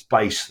 there is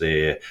space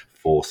there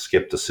for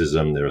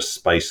skepticism, there is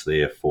space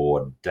there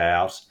for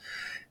doubt,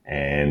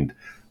 and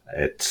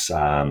it's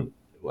and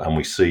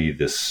we see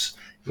this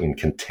in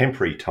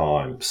contemporary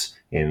times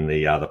in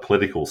the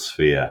political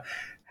sphere,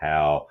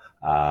 how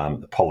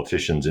the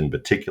politicians in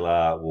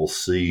particular will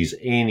seize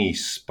any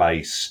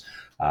space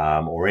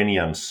or any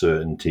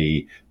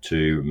uncertainty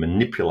to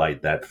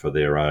manipulate that for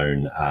their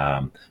own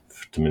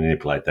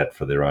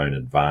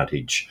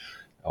advantage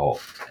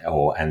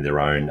and their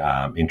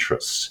own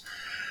interests.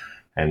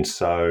 And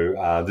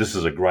so this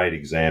is a great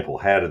example.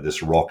 How did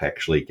this rock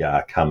actually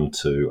come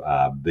to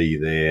be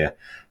there,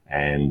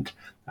 and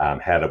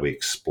how do we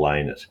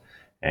explain it?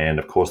 And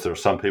of course, there are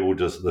some people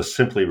that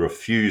simply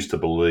refuse to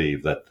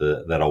believe that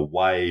that a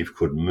wave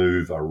could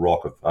move a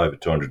rock of over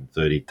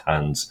 230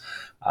 tons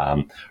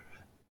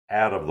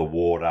out of the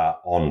water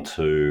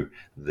onto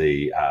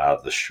the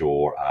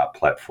shore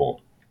platform.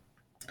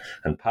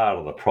 And part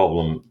of the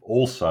problem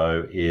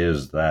also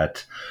is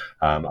that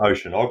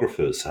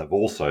oceanographers have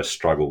also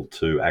struggled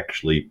to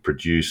actually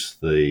produce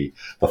the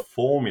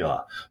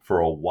formula for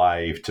a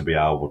wave to be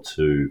able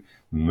to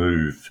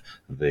move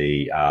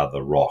the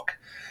rock.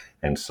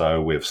 And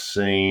so we've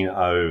seen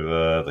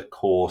over the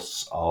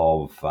course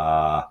of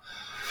over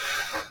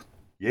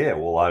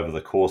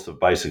the course of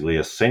basically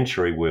a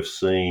century, we've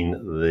seen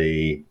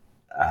the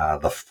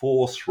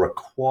force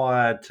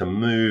required to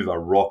move a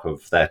rock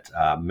of that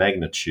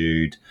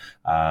magnitude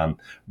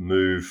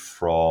move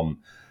from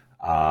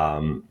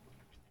 10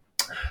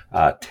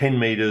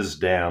 metres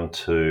down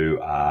to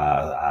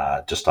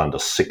just under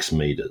 6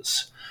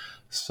 metres.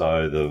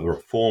 So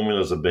the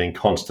formulas are being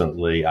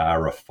constantly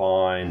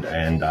refined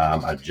and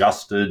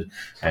adjusted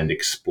and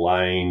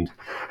explained.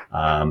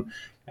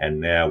 And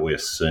now we're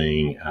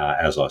seeing,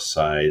 as I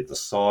say, the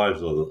size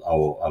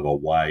of a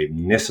wave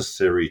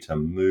necessary to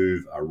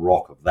move a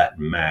rock of that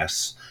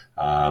mass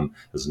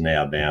is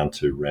now down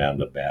to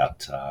round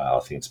about, I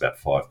think it's about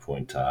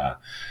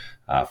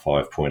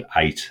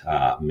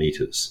 5.8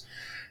 metres.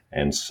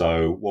 And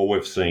so,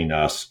 we've seen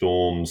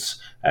storms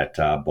at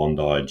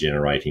Bondi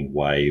generating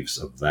waves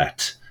of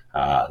that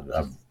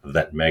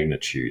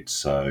magnitude.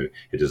 So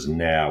it is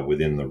now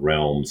within the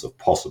realms of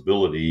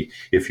possibility,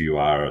 if you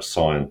are an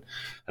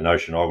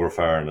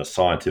oceanographer and a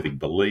scientific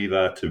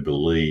believer, to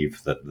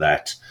believe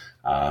that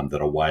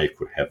that a wave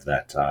could have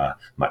that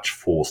much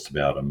force to be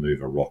able to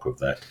move a rock of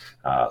that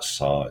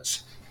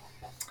size.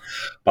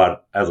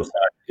 But as I say,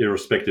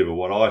 irrespective of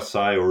what I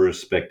say, or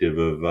irrespective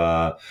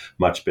of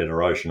much better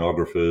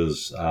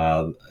oceanographers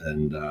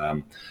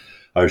and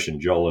ocean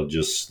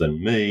geologists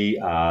than me,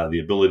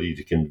 the ability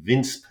to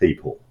convince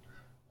people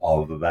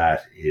of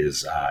that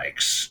is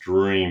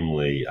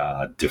extremely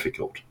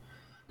difficult.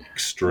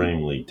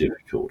 Extremely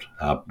difficult.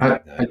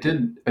 I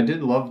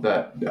did love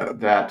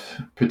that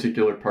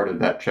particular part of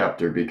that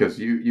chapter, because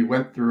you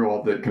went through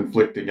all the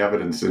conflicting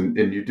evidence, and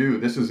you do.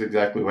 This is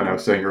exactly what I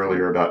was saying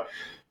earlier about,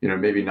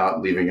 maybe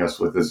not leaving us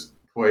with this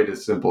quite a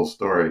simple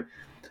story.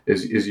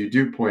 Is you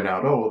do point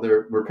out, oh, well,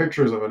 there were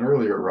pictures of an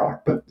earlier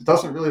rock, but it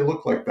doesn't really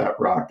look like that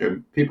rock,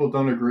 and people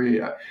don't agree.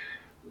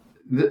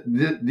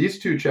 These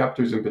two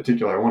chapters in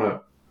particular, I want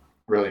to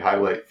really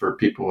highlight for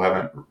people who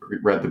haven't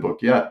read the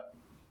book yet.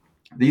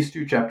 These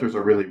two chapters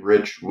are really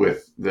rich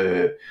with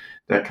that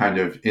kind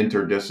of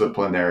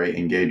interdisciplinary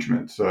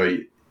engagement. So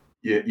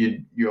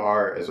you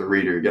are, as a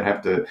reader, you're gonna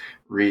have to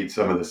read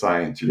some of the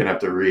science. You're gonna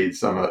have to read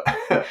some of.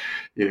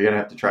 You're gonna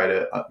have to try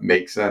to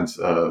make sense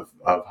of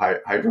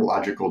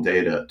hydrological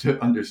data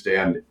to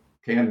understand,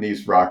 can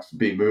these rocks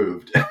be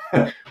moved?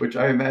 Which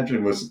I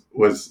imagine was.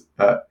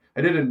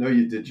 I didn't know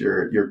you did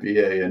your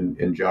BA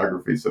in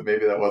geography, so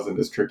maybe that wasn't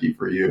as tricky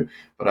for you.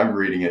 But I'm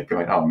reading it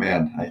going, oh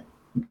man, I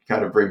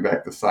gotta bring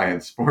back the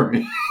science for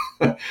me.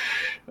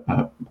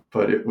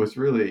 But it was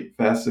really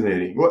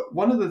fascinating.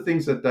 One of the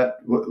things that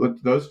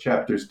what those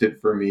chapters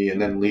did for me,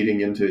 and then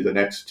leading into the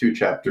next two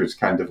chapters,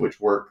 kind of which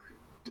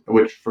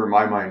for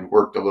my mind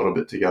worked a little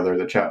bit together.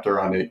 The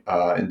chapter on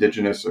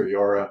indigenous or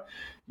Eora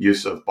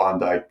use of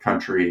Bondi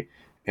country,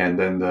 and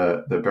then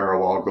the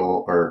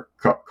Barawagal or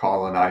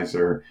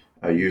colonizer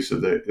use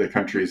of the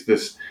countries.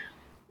 This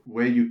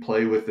way you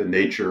play with the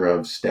nature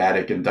of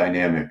static and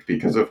dynamic,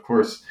 because of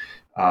course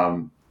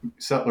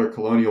settler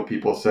colonial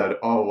people said,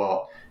 oh,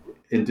 well,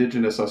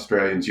 Indigenous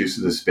Australians' use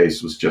of the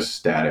space was just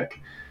static.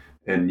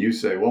 And you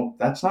say, well,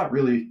 that's not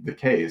really the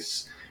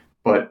case,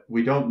 but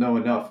we don't know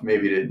enough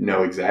maybe to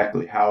know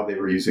exactly how they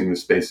were using the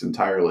space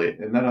entirely.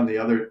 And then on the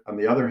other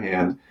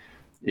hand,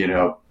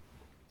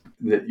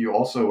 that you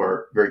also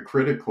are very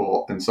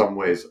critical in some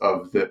ways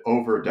of the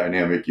over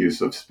dynamic use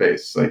of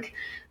space, like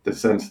the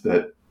sense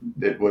that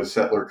it was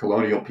settler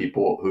colonial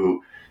people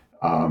who,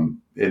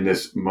 in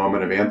this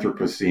moment of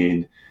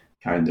Anthropocene,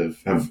 kind of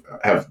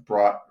have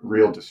brought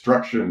real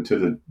destruction to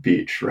the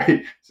beach,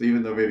 right? So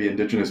even though maybe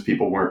indigenous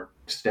people weren't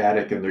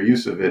static in their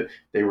use of it,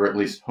 they were at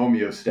least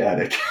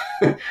homeostatic.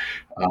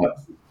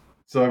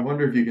 So I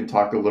wonder if you can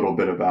talk a little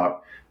bit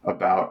about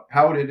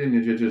how did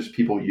indigenous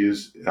people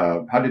use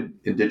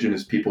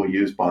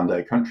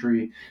Bondi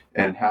country,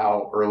 and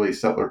how early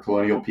settler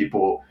colonial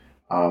people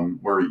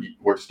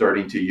were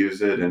starting to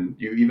use it. And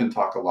you even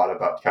talk a lot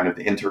about kind of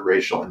the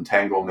interracial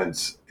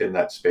entanglements in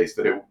that space,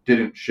 that it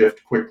didn't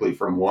shift quickly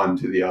from one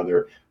to the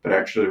other, but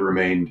actually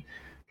remained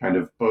kind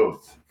of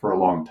both for a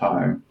long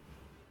time.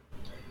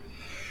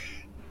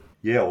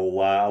 Yeah,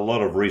 well, a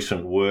lot of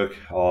recent work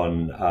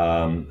on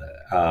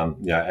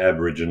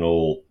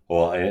Aboriginal,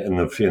 or in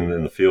the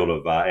field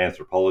of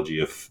anthropology,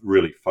 have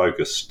really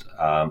focused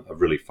on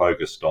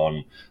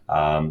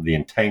the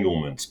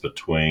entanglements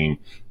between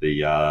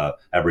the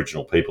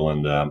Aboriginal people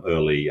and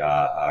early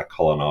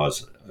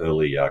colonizers.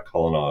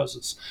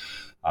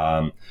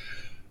 I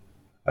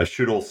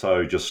should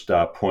also just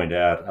point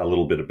out a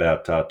little bit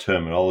about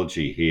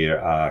terminology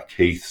here,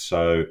 Keith.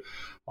 So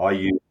I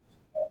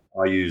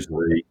use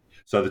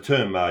the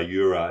term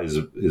Eora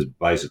is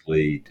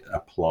basically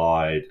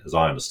applied, as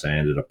I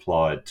understand it,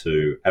 applied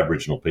to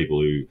Aboriginal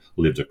people who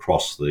lived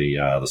across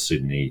the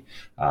Sydney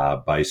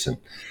Basin.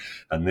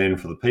 And then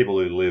for the people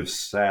who live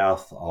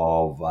south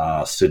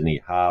of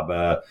Sydney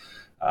Harbour,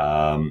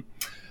 down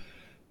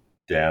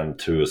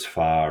to as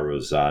far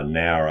as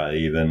Nowra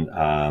even,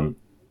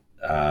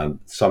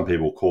 some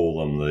people call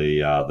them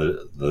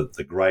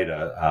the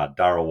Greater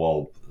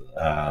Dharawal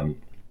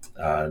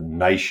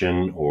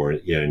nation, or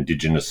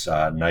indigenous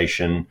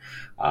nation,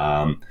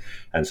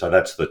 and so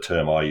that's the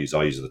term I use.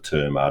 I use the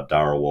term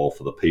Dharawal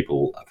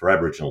for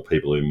Aboriginal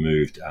people who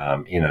moved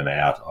in and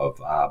out of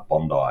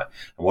Bondi.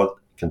 And what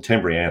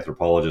contemporary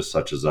anthropologists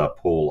such as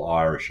Paul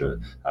Irish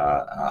are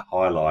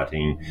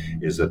highlighting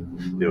is that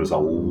there was a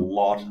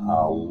lot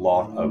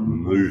of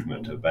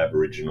movement of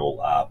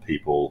Aboriginal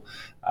people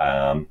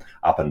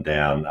up and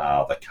down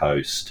the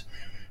coast,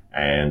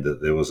 and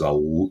there was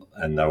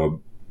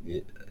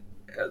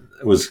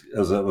it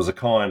was a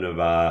kind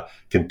of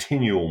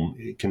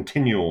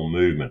continual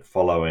movement,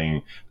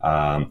 following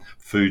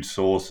food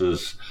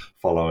sources,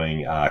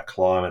 following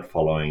climate,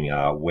 following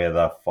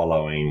weather,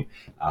 following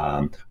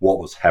what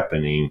was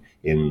happening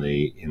in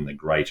the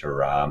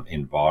greater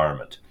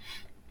environment.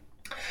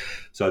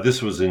 So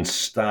this was in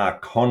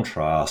stark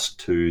contrast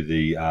to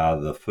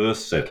the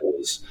first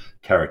settlers'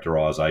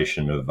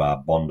 characterisation of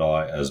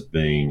Bondi as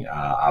being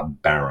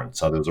barren.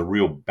 So there was a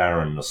real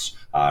barrenness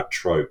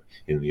trope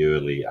in the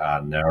early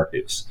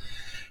narratives.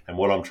 And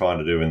what I'm trying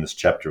to do in this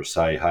chapter is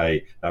say,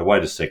 hey, no,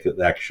 wait a second,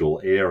 the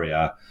actual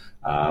area,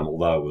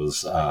 although it was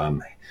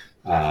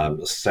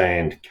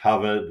sand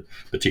covered,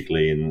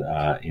 particularly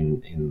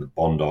in the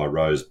Bondi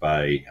Rose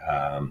Bay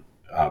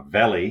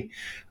Valley,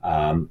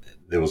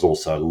 there was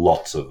also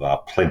lots of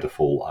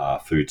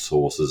plentiful food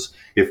sources,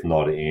 if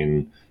not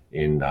in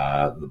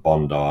the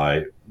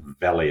Bondi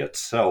Valley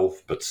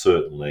itself, but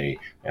certainly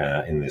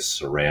in the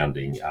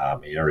surrounding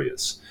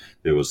areas.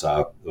 There was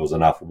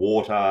enough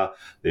water,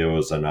 there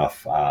was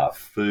enough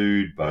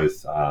food,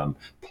 both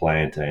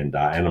plant and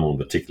animal, and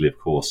particularly, of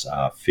course,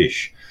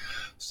 fish.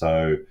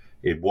 So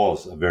it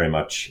was very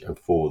much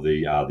for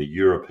the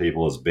Yura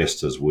people as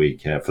best as we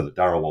can, for the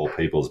Darawal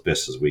people as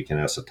best as we can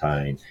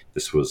ascertain.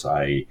 This was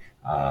a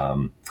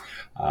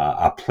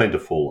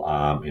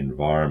plentiful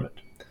environment.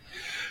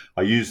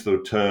 I use the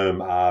term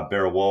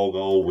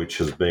Berawalgal, which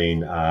has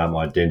been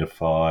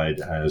identified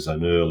as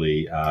an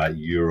early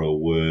Yura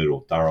word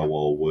or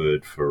Darawal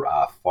word for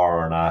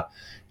foreigner,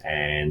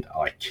 and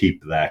I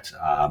keep that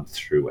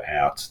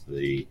throughout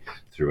the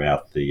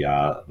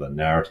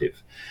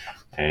narrative.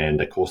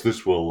 And of course,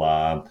 this will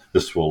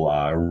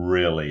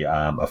really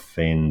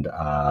offend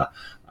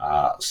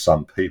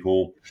some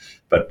people.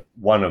 But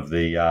one of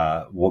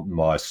what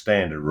my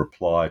standard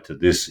reply to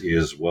this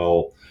is,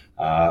 well,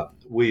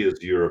 we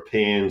as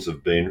Europeans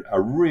have been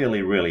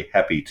really, really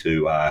happy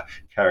to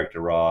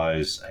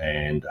characterise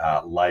and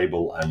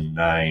label and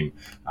name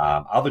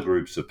other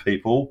groups of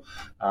people.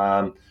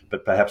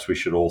 But perhaps we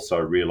should also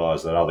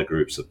realise that other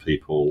groups of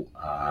people,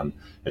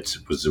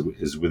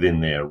 is within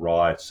their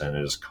rights and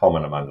it is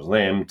common among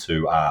them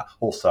to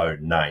also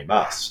name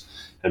us.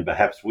 And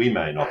perhaps we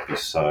may not be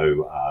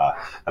so,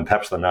 and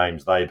perhaps the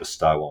names they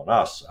bestow on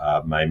us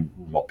may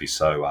not be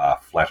so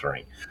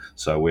flattering.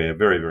 So we're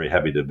very, very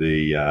happy to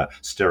be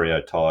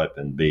stereotype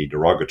and be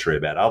derogatory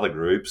about other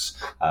groups.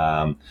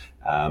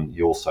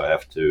 You also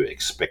have to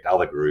expect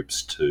other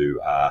groups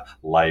to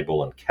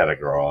label and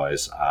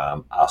categorise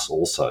us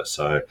also.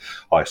 So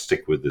I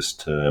stick with this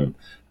term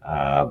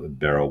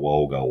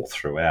Berawalgal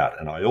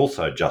throughout. And I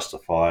also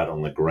justify it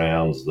on the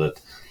grounds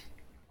that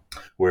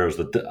whereas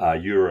the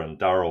Yura and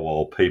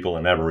Darawal people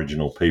and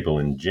Aboriginal people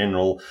in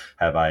general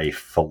have a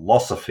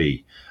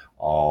philosophy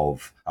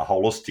of a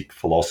holistic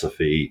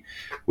philosophy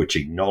which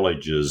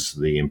acknowledges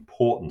the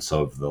importance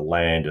of the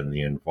land and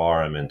the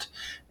environment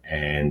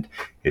and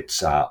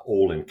its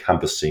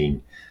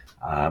all-encompassing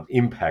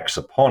impacts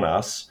upon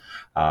us.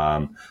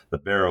 The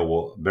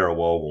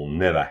Berawal will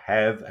never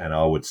have, and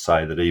I would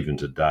say that even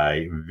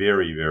today,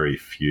 very, very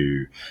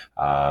few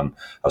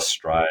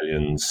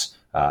Australians,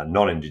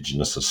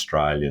 non-Indigenous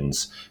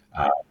Australians,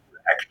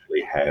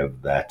 actually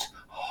have that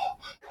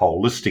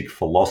holistic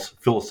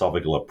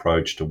philosophical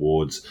approach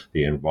towards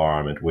the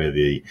environment, where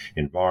the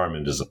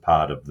environment is a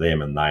part of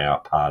them and they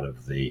are part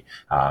of the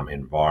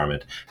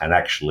environment, and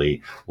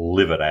actually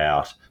live it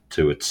out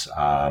to its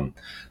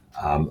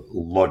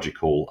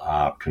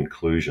logical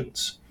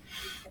conclusions.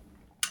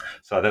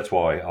 So that's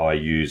why I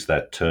use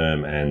that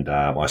term and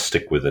I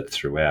stick with it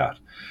throughout.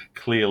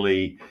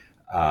 Clearly,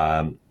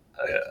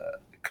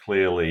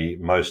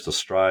 most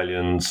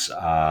Australians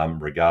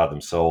regard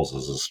themselves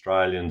as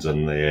Australians,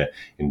 and they're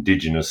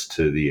Indigenous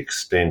to the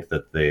extent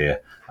that they're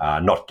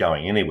not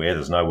going anywhere.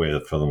 There's nowhere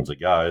for them to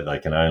go. They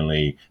can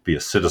only be a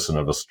citizen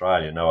of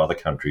Australia. No other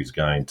country is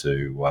going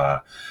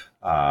to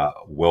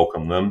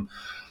welcome them.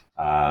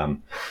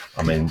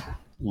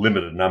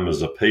 Limited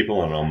numbers of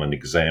people, and I'm an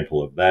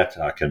example of that.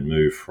 I can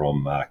move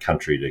from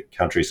country to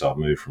country. So I've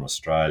moved from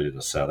Australia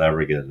to South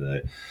Africa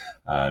to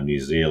New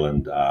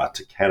Zealand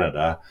to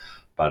Canada.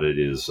 But it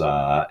is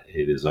a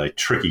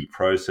tricky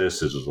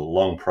process. It is a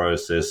long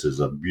process. It's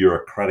a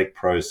bureaucratic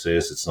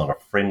process. It's not a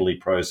friendly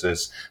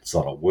process. It's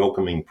not a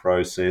welcoming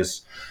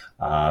process.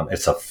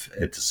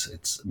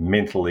 It's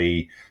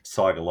mentally,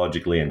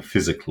 psychologically, and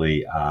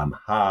physically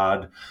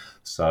hard.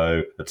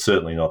 So it's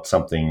certainly not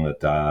something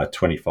that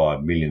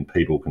 25 million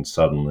people can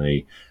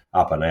suddenly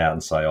up and out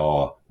and say,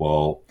 oh,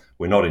 well,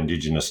 we're not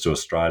Indigenous to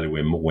Australia.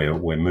 We're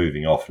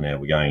moving off now.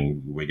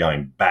 We're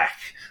going back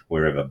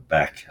wherever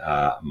back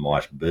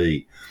might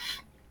be.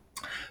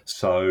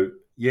 So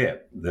yeah,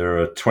 there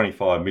are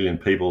 25 million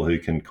people who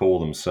can call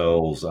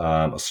themselves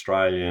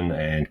Australian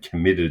and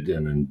committed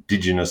and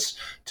Indigenous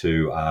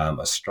to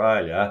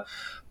Australia,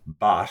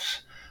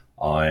 but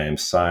I am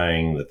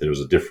saying that there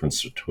is a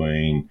difference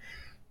between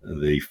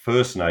the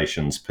First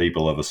Nations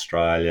people of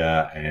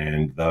Australia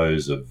and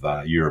those of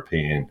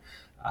European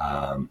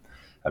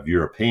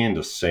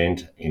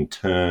descent in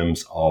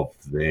terms of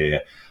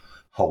their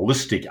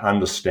holistic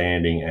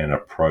understanding and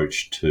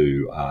approach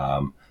to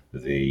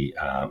the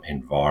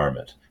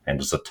environment. And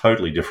it's a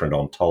totally different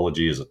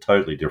ontology, it's a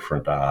totally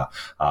different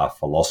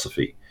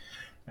philosophy.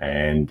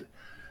 And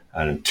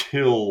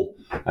until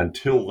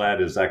that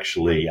is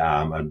actually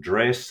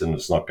addressed, and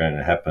it's not going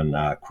to happen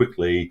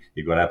quickly,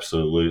 you've got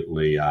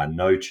absolutely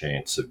no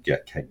chance of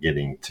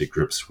getting to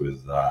grips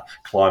with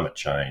climate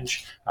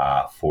change,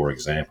 for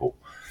example.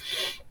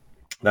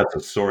 That's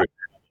a story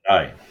for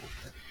today.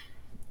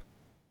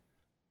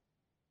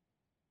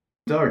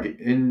 Doug,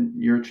 in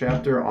your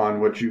chapter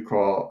on what you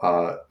call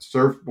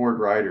surfboard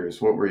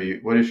riders,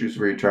 what issues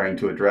were you trying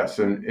to address,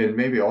 and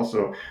maybe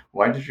also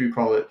why did you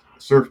call it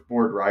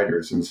surfboard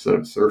riders instead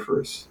of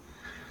surfers?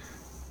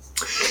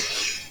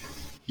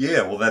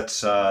 Yeah, well,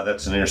 that's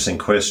an interesting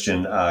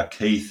question,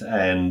 Keith.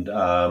 And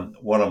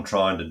what I'm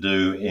trying to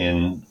do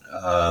in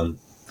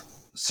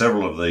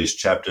several of these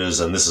chapters,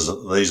 and these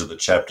are the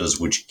chapters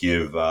which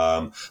give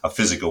a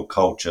physical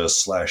culture /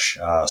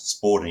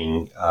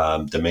 sporting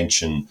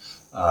dimension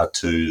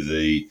to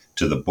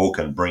the book,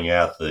 and bring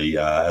out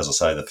as I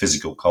say, the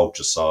physical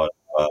culture side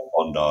of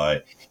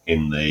Bondi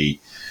in the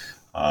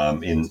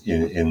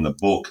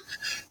book,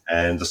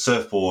 and the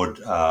surfboard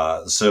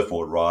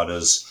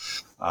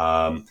riders.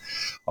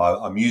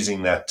 I'm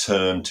using that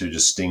term to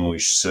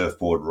distinguish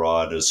surfboard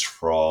riders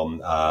from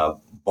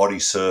body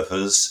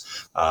surfers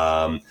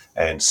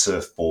and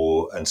surf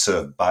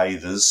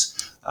bathers.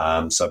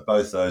 So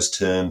both those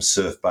terms,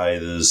 surf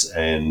bathers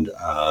and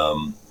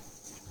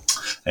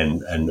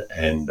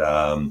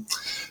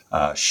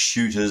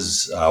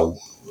shooters,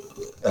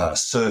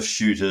 surf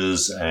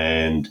shooters,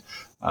 and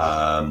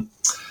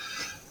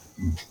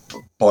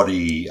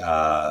body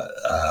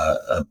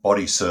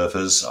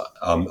surfers.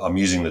 I'm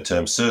using the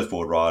term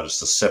surfboard riders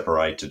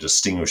to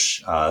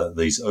distinguish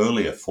these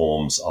earlier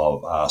forms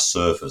of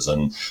surfers.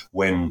 And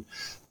when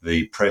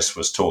the press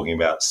was talking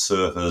about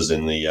surfers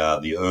in the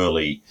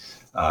early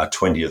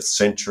 20th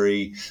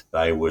century,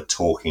 they were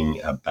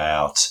talking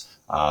about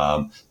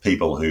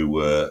people who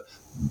were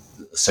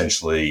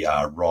essentially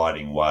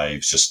riding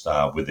waves just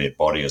with their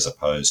body, as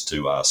opposed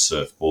to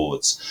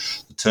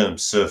surfboards. The term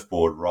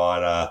surfboard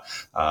rider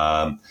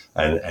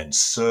and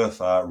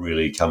surfer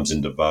really comes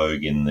into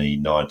vogue in the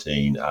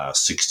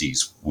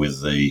 1960s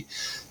with the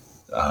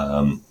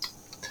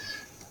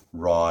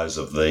rise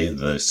of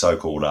the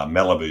so-called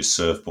Malibu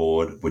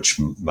surfboard, which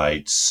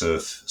made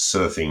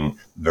surfing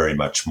very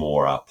much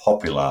more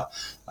popular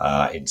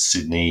in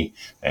Sydney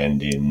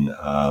and in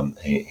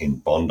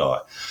Bondi.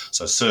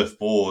 So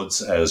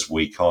surfboards, as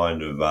we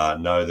kind of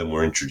know them,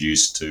 were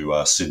introduced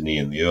to Sydney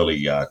in the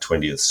early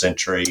 20th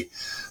century,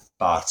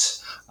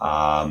 but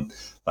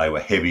they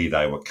were heavy,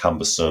 they were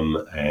cumbersome,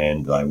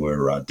 and they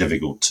were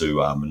difficult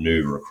to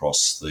manoeuvre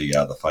across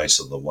the face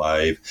of the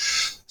wave.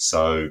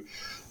 So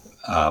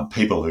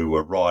people who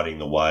were riding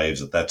the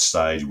waves at that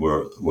stage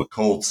were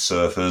called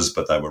surfers,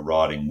 but they were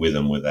riding with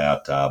and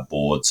without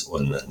boards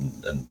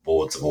and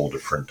boards of all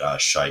different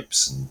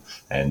shapes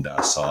and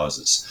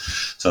sizes.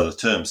 So the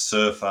term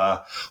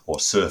surfer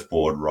or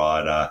surfboard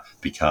rider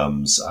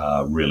becomes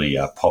really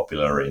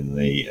popular in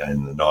the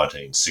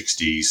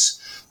 1960s.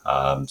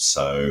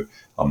 So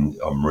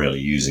I'm really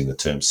using the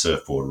term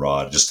surfboard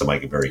rider just to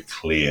make it very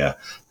clear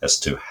as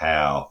to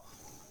how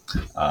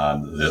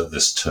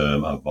this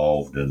term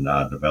evolved and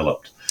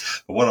developed.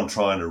 But what I'm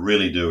trying to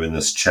really do in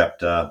this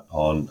chapter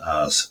on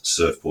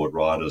surfboard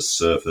riders,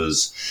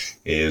 surfers,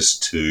 is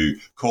to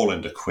call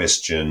into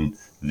question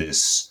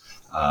this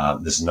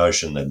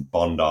notion that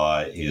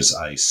Bondi is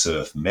a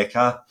surf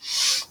mecca.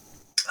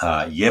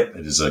 Yep,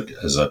 it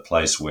is a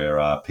place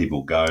where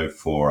people go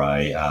for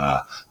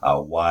a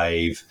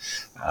wave.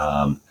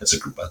 It's a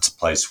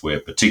place where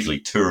particularly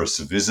tourists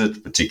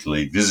visit,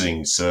 particularly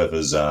visiting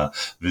surfers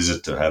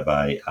visit to have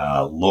a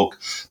look.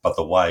 But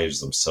the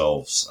waves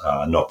themselves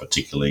are not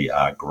particularly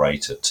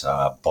great at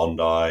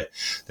Bondi.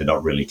 They're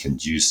not really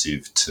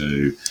conducive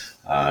to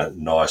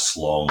nice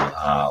long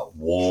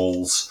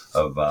walls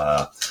of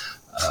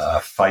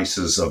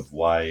faces of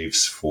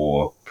waves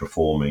for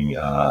performing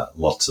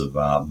lots of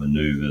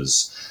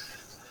manoeuvres.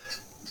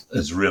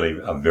 It's really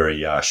a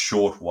very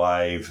short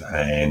wave,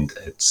 and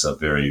it's a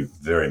very,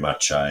 very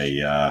much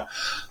a,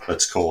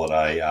 let's call it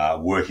a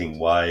working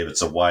wave.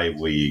 It's a wave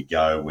where you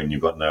go when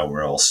you've got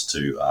nowhere else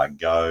to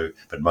go.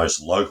 But most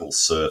local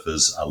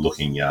surfers are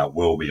looking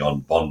well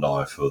beyond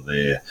Bondi for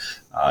to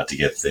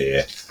get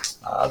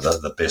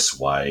the best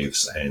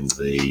waves and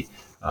the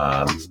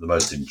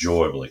most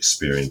enjoyable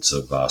experience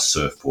of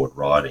surfboard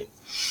riding.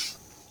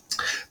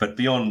 But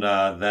beyond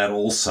that,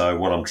 also,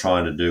 what I'm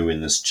trying to do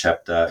in this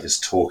chapter is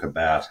talk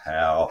about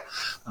how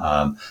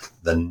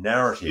the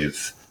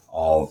narrative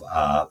of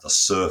the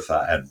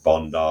surfer at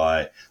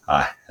Bondi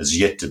has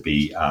yet to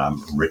be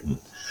written,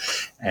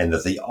 and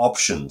that the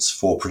options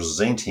for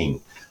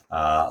presenting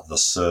the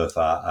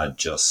surfer are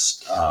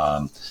just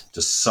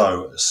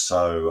so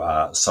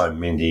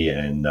many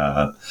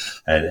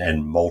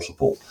and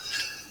multiple.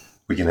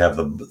 We can have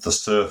the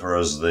surfer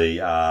as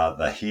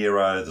the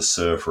hero, the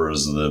surfer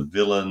as the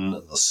villain,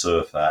 the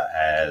surfer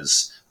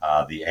as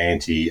the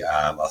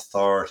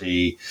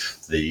anti-authority,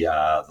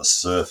 the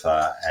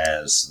surfer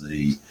as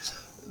the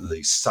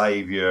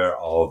saviour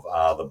of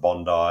the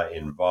Bondi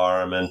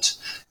environment.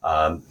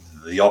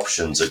 The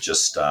options are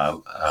just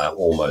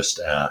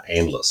almost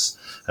endless.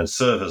 And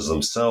surfers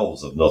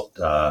themselves have not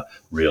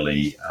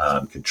really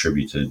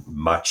contributed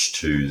much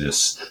to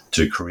this,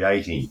 to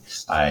creating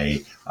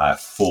a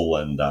full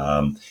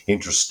and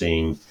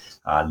interesting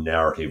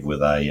narrative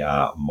with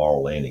a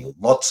moral ending.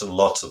 Lots and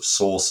lots of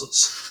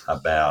sources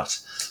about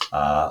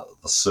the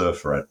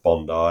surfer at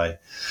Bondi,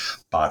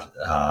 but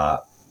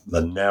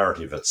the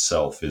narrative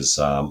itself is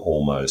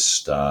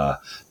almost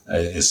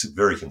is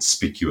very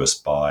conspicuous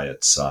by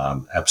its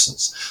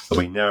absence.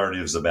 There'll be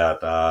narratives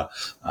about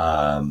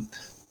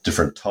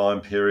different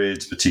time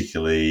periods,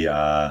 particularly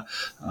the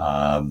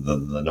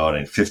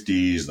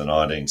 1950s, the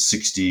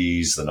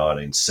 1960s, the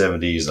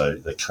 1970s.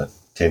 They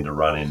tend to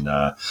run in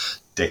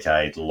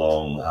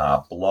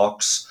decade-long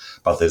blocks,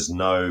 but there's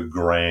no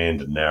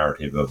grand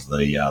narrative of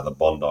the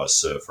Bondi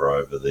surfer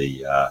over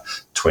the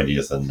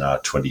 20th and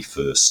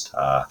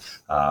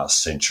 21st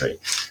century.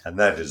 And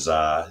that is,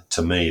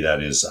 to me,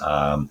 that is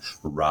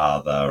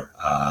rather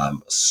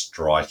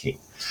striking.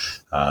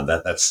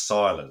 That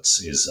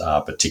silence is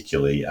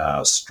particularly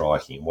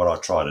striking. What I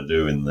try to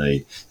do in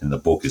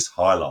the book is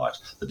highlight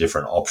the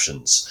different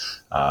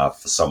options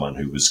for someone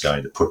who was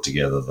going to put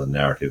together the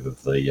narrative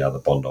of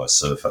the Bondi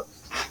surfer.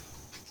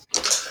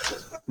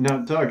 Now,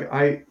 Doug,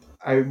 I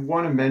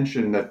want to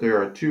mention that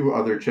there are two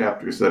other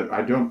chapters that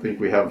I don't think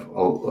we have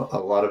a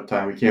lot of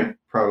time. We can't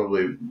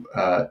probably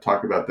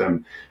talk about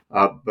them,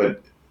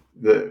 but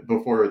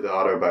before the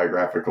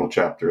autobiographical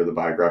chapter, the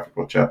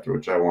biographical chapter,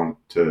 which I want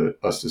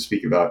us to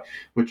speak about,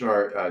 which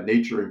are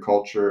nature and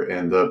culture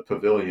and the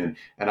pavilion.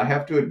 And I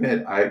have to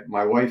admit,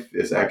 my wife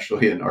is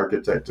actually an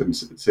architect and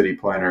city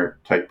planner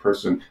type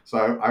person,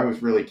 so I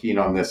was really keen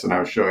on this, and I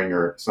was showing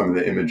her some of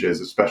the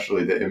images,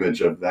 especially the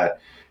image of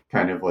that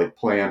kind of like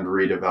planned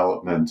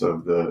redevelopment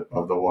of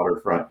the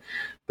waterfront.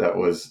 That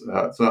was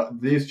so.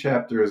 These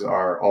chapters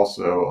are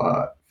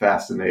also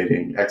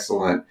fascinating,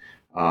 excellent,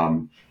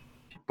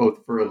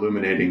 both for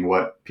illuminating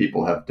what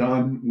people have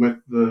done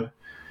with the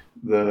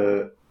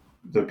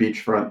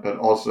beachfront, but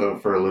also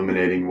for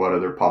illuminating what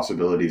other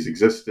possibilities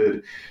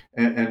existed,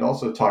 and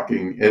also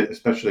talking,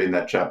 especially in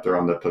that chapter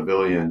on the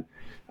pavilion,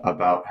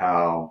 about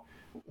how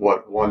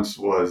what once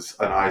was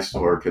an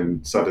eyesore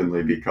can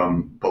suddenly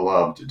become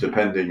beloved,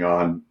 depending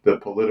on the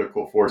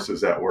political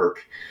forces at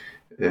work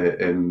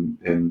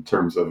in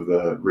terms of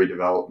the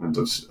redevelopment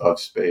of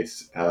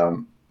space.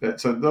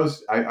 So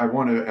those, I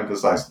want to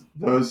emphasize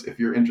those. If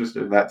you're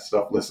interested in that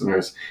stuff,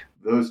 listeners,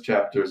 those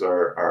chapters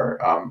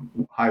are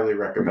highly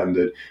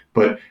recommended.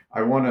 But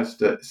I want us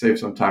to save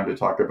some time to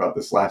talk about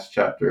this last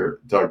chapter,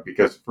 Doug,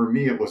 because for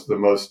me it was the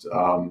most.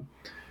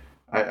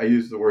 I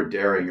used the word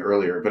daring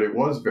earlier, but it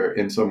was very,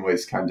 in some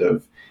ways, kind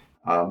of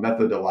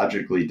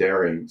methodologically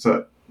daring.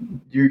 So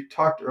you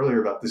talked earlier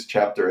about this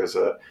chapter as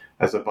a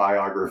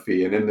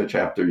biography, and in the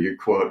chapter you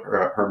quote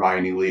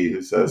Hermione Lee,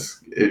 who says,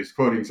 is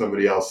quoting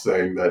somebody else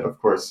saying that, of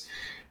course,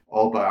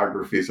 all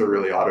biographies are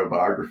really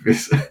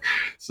autobiographies.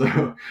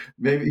 So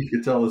maybe you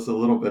could tell us a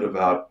little bit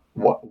about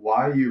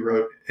why you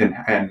wrote and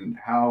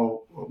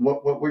how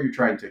what were you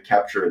trying to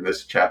capture in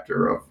this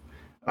chapter of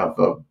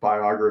a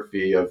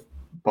biography of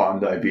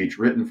Bondi Beach,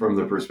 written from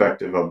the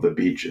perspective of the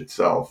beach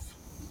itself.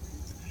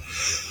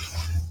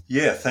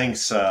 Yeah,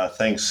 thanks,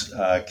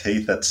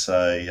 Keith. That's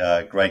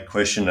a great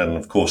question, and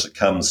of course, it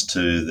comes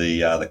to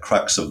the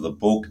crux of the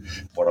book.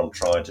 What I'm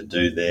trying to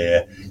do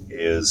there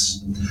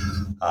is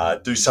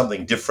do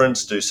something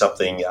different, do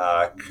something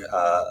a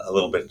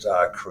little bit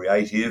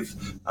creative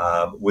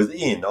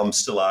within. I'm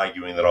still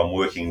arguing that I'm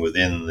working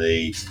within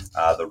the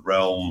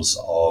realms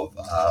of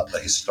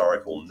the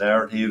historical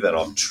narrative, and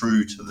I'm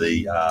true to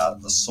the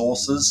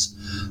sources.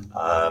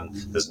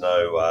 There's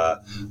no.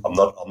 I'm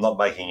not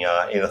making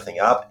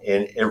anything up.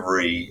 In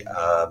every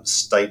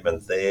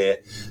statement there,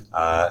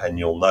 and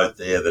you'll note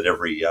there that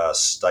every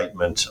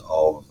statement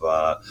of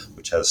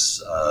which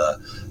has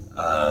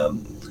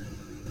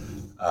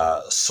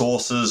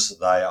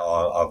sources,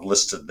 I've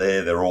listed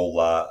there. They're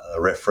all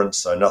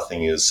referenced, so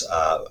nothing is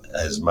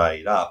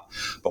made up.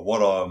 But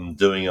what I'm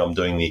doing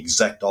the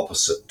exact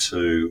opposite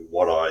to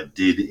what I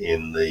did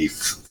in the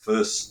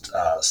first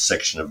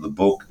section of the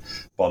book,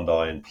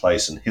 Bondi in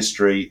Place and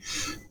History.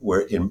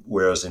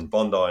 Whereas in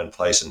Bondi in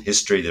Place and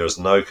History, there is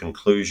no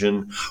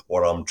conclusion.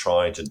 What I'm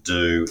trying to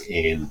do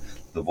in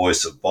The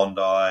Voice of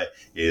Bondi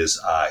is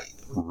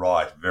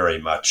write very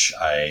much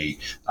a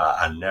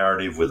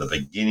narrative with a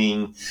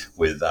beginning,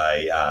 with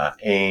a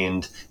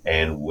end,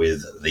 and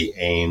with the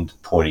end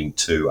pointing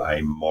to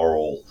a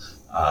moral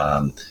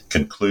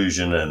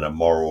conclusion and a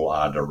moral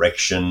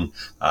direction,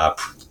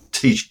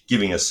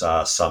 giving us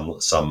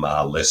some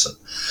lesson.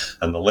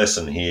 And the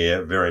lesson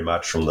here, very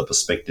much from the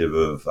perspective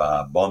of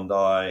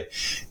Bondi,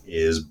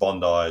 is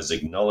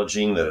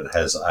acknowledging that it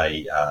has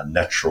a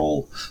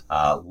natural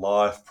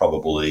life,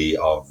 probably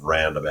of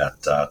round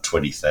about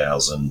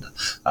 20,000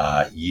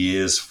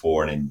 years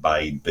for an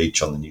embayed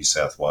beach on the New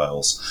South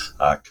Wales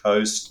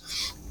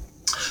coast.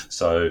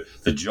 So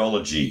the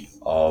geology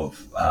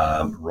of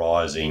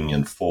rising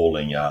and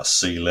falling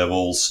sea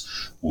levels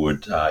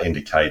would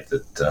indicate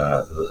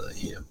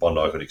that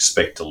Bondi could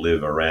expect to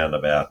live around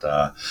about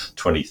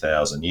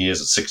 20,000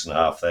 years. It's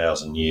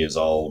 6,500 years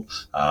old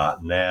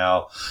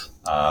now.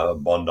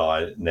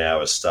 Bondi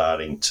now is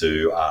starting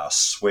to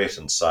sweat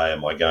and say,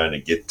 am I going to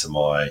get to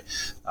my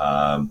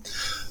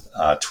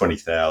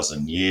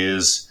 20,000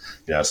 years.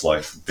 It's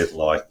like a bit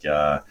like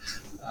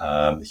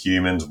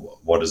humans.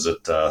 What is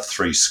it?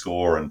 70,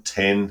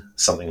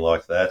 something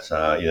like that.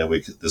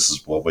 This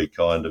is what we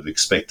kind of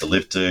expect to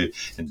live to.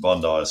 In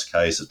Bondi's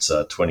case, it's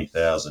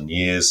 20,000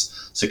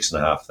 years,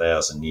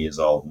 6,500 years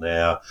old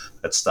now.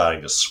 It's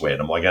starting to sweat.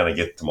 Am I going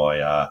to get to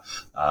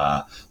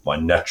my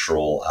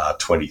natural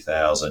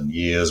 20,000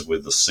 years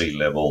with the sea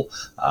level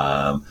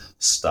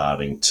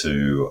starting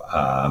to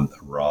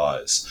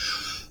rise?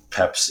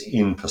 Perhaps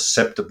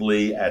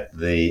imperceptibly at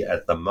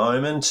the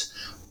moment,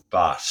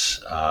 but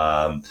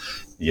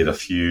you get a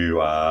few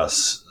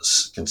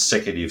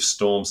consecutive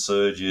storm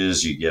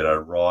surges, you get a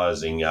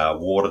rising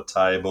water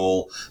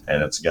table,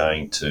 and it's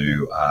going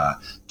to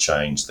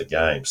change the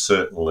game.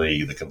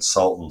 Certainly the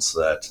consultants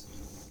that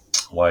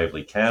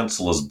Waverley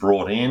Council has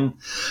brought in,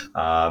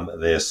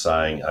 they're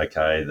saying,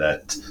 okay,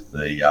 that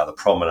the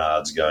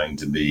promenade's going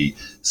to be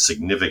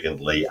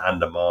significantly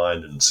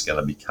undermined and it's going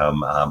to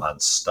become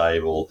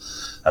unstable,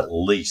 at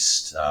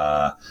least,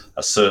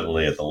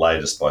 certainly at the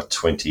latest by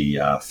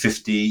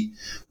 2050.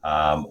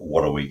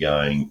 What are we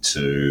going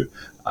to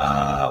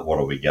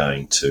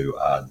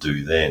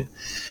do then?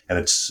 And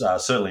it's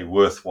certainly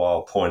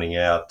worthwhile pointing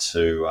out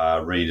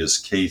to readers,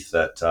 Keith,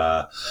 that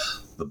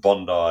the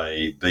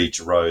Bondi Beach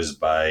Rose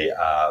Bay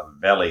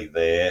Valley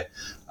there,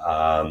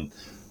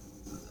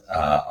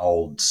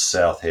 old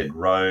South Head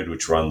Road,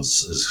 which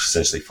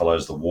essentially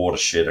follows the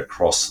watershed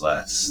across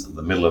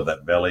the middle of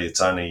that valley.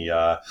 It's only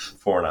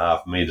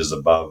 4.5 metres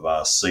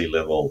above sea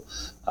level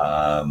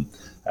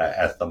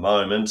at the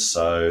moment,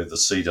 so the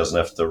sea doesn't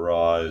have to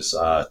rise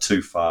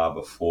too far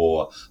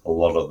before a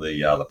lot of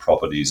the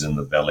properties in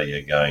the valley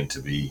are going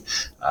to be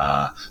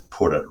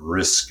put at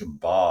risk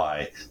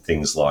by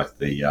things like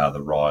the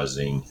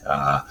rising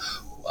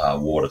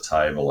water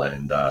table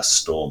and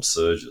storm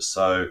surges.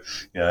 So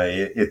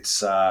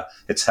it's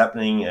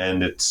happening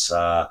and it's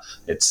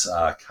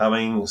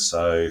coming.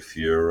 So if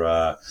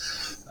you're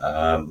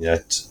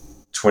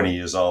 20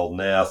 years old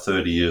now,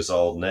 30 years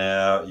old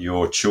now,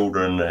 your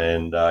children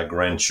and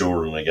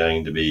grandchildren are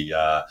going to be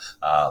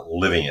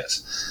living it.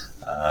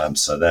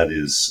 So that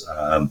is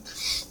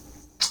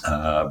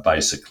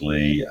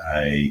basically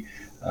a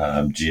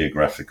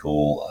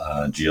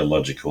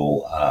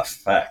geological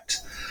fact.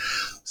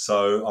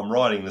 So I'm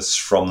writing this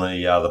from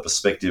the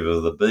perspective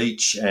of the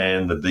beach,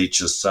 and the beach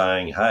is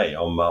saying, "Hey,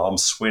 I'm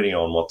sweating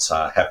on what's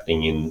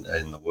happening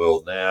in the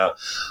world now.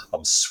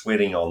 I'm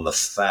sweating on the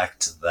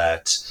fact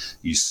that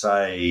you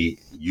say,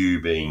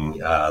 you being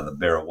the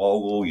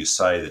Berrawalgal, you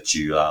say that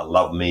you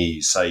love me.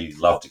 You say you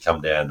love to come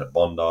down to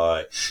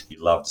Bondi. You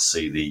love to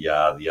see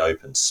the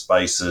open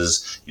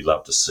spaces. You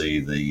love to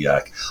see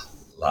the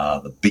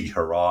big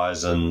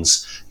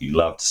horizons. You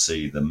love to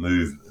see the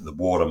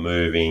water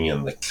moving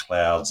and the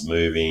clouds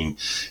moving.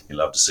 You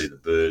love to see the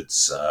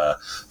birds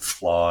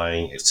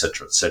flying,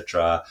 etc.,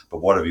 etc. But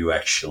what have you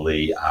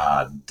actually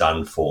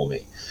done for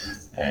me?"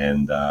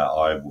 And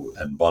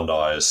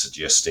Bondi is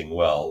suggesting,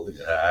 well,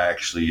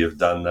 actually, you've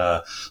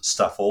done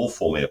stuff all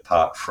for me,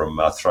 apart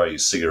from throw your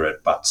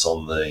cigarette butts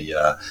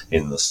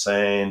in the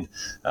sand.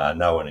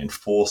 No one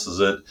enforces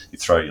it. You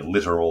throw your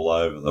litter all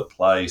over the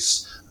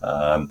place.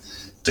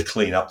 To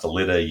clean up the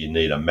litter, you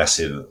need a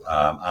massive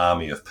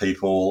army of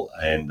people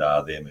and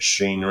their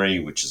machinery,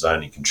 which is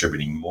only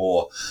contributing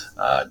more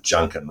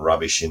junk and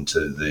rubbish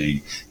into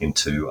the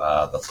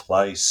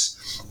place.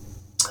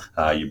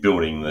 You're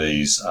building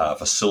these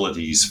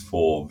facilities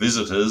for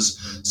visitors,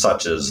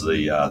 such as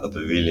the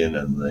pavilion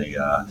and the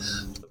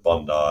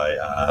Bondi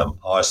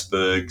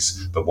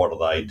icebergs, but what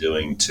are they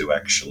doing to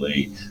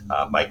actually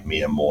make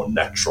me a more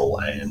natural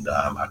and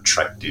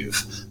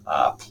attractive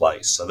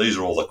place? So these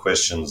are all the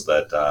questions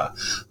that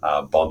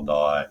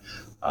Bondi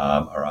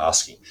are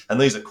asking. And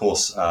these, of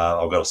course,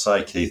 I've got to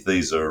say, Keith,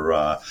 these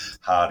are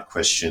hard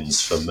questions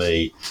for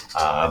me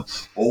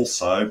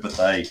also, but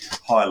they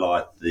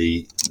highlight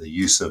the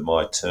use of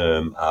my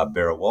term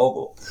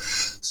Berrawalgal.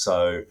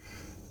 So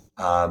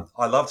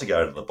I love to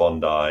go to the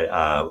Bondi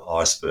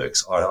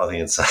icebergs. I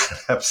think it's an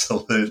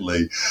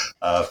absolutely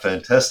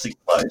fantastic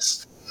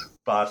place,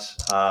 but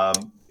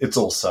it's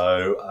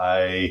also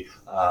a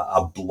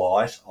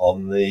blight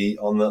on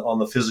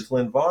the physical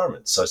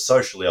environment. So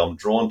socially, I'm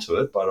drawn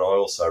to it, but I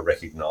also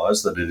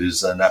recognise that it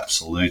is an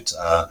absolute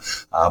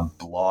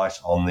blight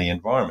on the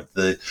environment.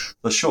 The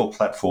shore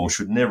platform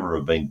should never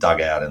have been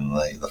dug out in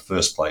the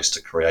first place to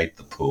create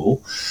the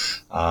pool.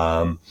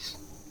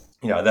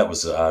 That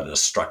was a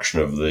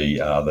destruction of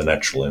the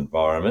natural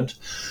environment.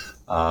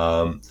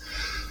 The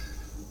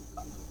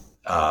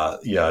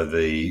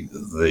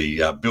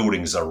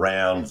buildings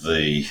around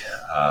the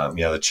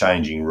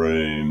changing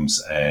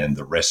rooms and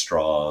the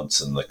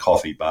restaurants and the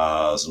coffee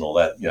bars and all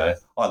that.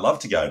 I love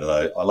to go to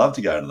those. I love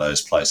to go to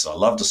those places. I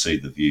love to see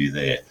the view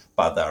there,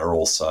 but they're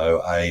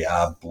also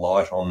a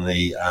blight on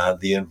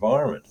the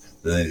environment.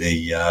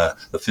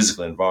 the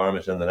physical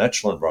environment and the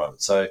natural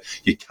environment. So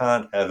you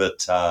can't have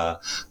it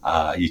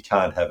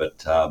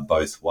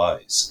both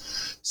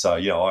ways. So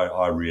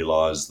I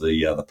realise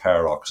the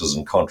paradoxes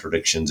and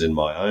contradictions in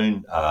my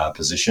own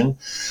position.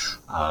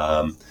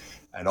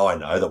 And I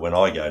know that when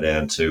I go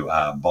down to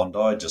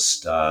Bondi,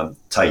 just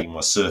taking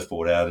my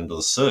surfboard out into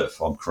the surf,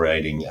 I'm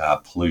creating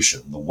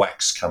pollution. The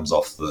wax comes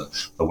off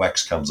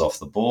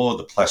the board.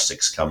 The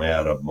plastics come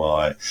out of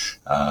my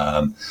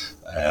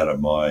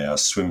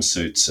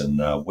swimsuits and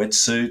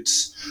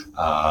wetsuits.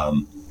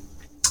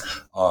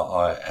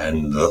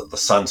 And the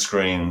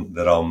sunscreen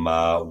that I'm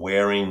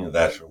wearing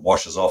that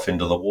washes off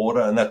into the water,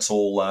 and that's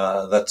all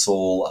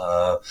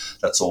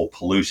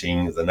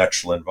polluting the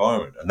natural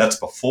environment. And that's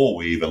before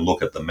we even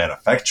look at the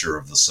manufacture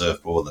of the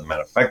surfboard, the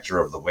manufacture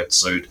of the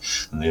wetsuit,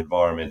 and the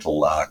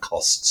environmental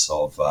costs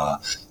of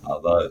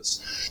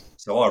those.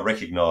 So I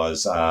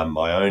recognise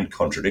my own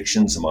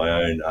contradictions and my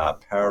own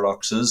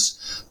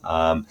paradoxes.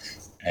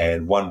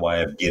 And one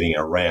way of getting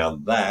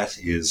around that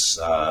is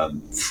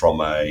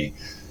from a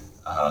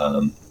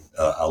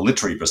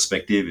literary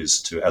perspective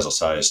is to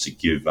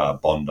give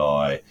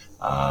Bondi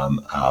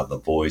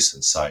the voice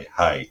and say,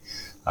 hey,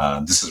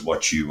 this is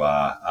what you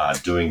are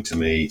doing to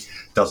me.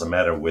 Doesn't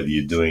matter whether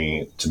you're doing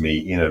it to me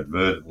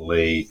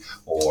inadvertently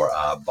or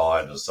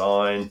by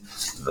design.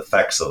 The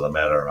facts of the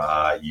matter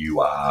are you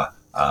are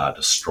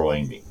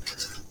destroying me.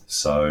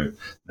 So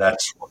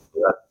that's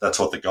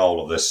what the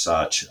goal of this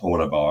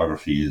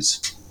autobiography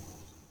is.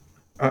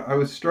 I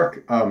was struck,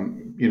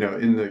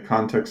 in the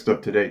context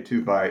of today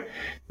too, by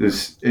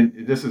this.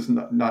 This is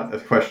not a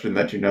question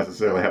that you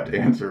necessarily have to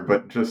answer,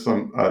 but just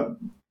some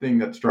thing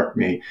that struck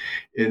me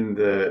in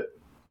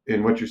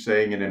what you're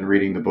saying and in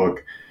reading the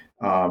book.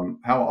 How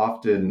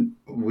often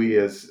we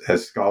as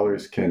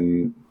scholars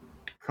can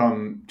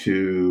come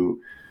to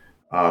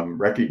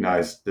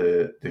recognize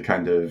the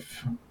kind of,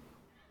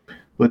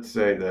 let's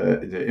say,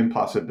 the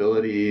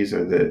impossibilities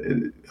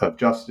or of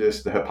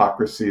justice, the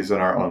hypocrisies in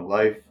our own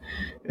life.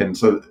 And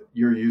so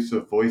your use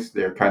of voice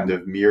there kind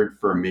of mirrored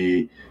for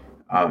me,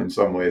 in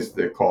some ways,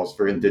 the calls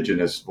for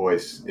Indigenous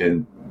voice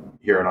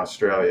here in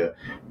Australia.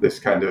 This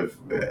kind of,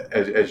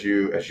 as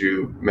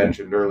you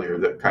mentioned earlier,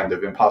 the kind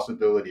of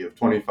impossibility of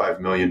 25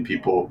 million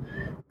people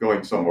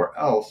going somewhere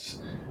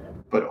else,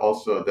 but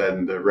also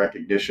then the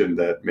recognition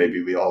that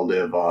maybe we all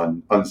live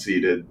on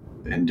unceded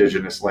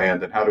Indigenous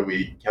land, and how do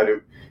we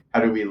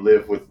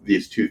live with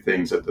these two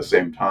things at the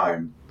same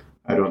time?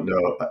 I don't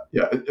know.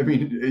 Yeah, I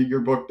mean, your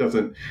book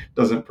doesn't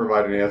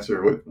provide an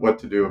answer with what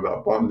to do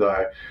about Bondi.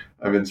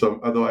 I mean,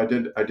 although I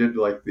did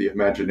like the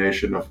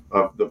imagination of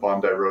the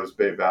Bondi Rose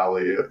Bay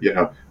Valley.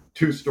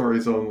 2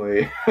 stories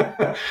only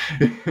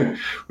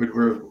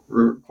would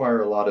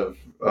require a lot of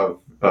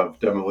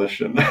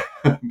demolition.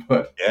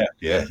 But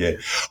yeah.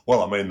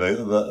 Well, I mean,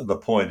 the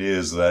point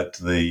is that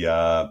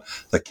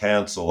the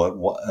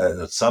council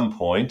at some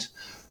point.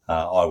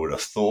 I would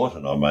have thought,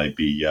 and I may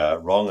be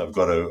wrong, I've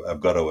got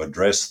to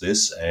address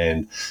this,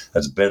 and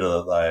it's better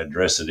that they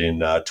address it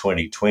in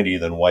 2020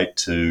 than wait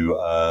to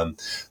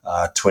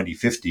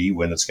 2050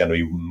 when it's going to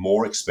be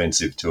more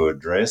expensive to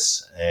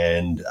address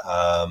and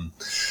a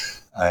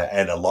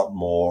lot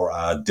more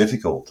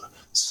difficult.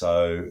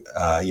 So,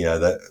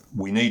 that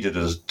we needed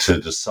to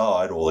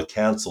decide, or the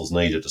councils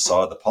need to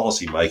decide, the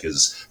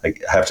policymakers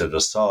have to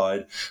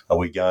decide, are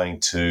we going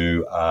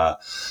to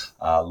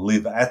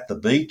live at the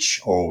beach,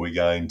 or are we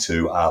going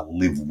to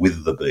live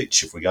with the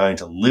beach? If we're going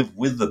to live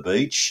with the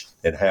beach,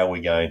 then how are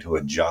we going to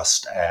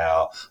adjust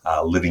our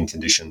living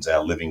conditions,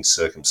 our living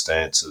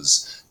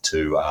circumstances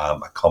to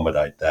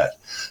accommodate that?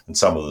 And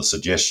some of the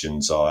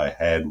suggestions I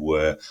had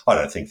were, I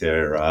don't think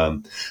they're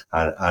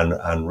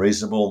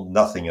unreasonable.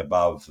 Nothing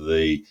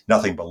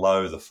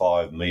below the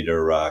 5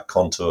 metre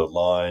contour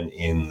line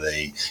in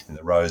the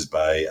Rose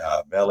Bay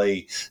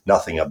Valley.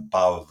 Nothing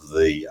above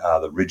the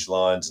ridge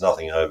lines.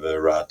 Nothing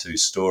over 2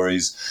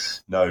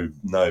 stories. No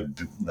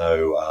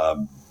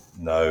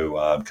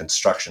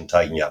construction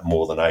taking up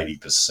more than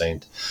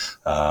 80%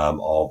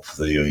 of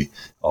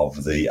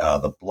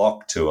the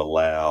block, to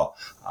allow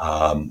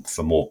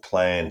for more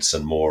plants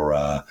and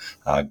more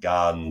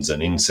gardens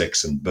and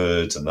insects and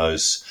birds and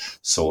those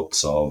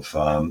sorts of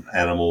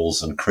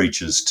animals and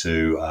creatures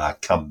to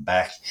come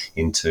back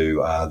into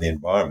the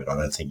environment. I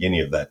don't think any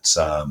of that's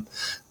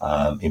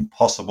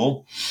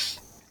impossible.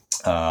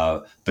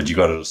 But you've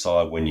got to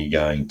decide when you're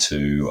going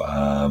to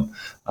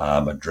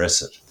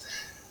address it.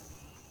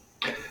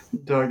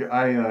 Doug,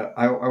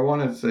 I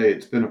want to say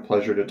it's been a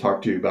pleasure to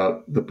talk to you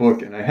about the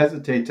book, and I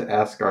hesitate to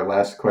ask our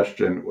last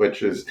question,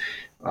 which is,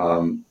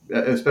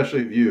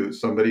 especially of you,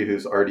 somebody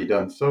who's already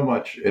done so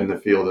much in the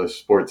field of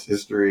sports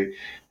history,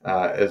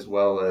 as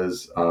well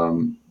as,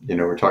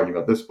 we're talking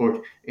about this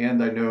book,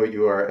 and I know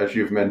you are, as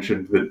you've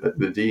mentioned,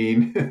 the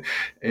dean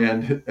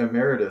and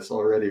emeritus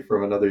already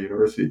from another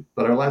university.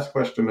 But our last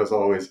question, as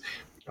always,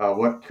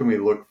 what can we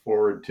look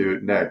forward to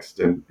next?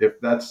 And if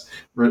that's,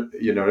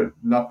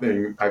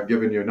 nothing, I've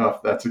given you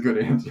enough, that's a good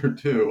answer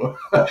too.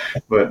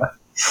 But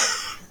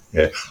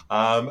Yeah.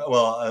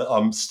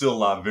 I'm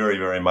still very,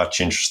 very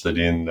much interested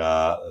in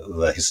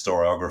the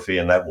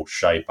historiography, and that will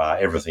shape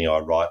everything I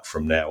write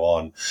from now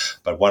on.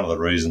 But one of the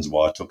reasons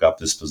why I took up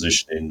this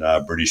position in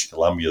British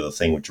Columbia, the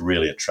thing which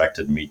really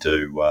attracted me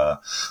to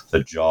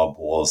the job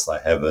was they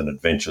have an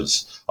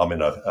adventures. I'm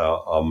in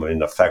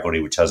a faculty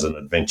which has an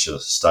adventure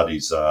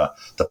studies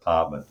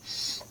department,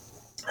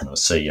 and I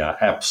see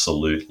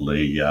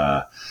absolutely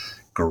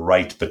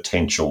great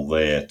potential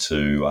there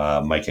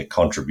to make a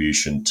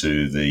contribution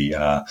to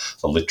the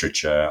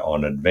literature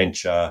on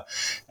adventure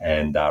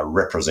and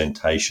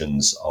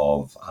representations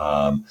of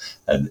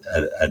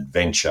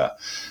adventure.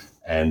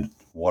 And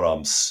what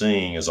I'm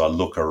seeing as I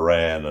look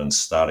around and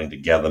starting to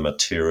gather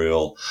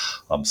material,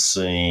 I'm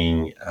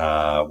seeing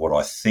what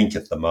I think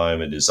at the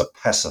moment is a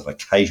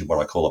pacification, what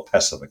I call a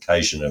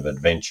pacification of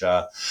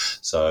adventure.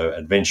 So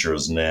adventure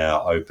is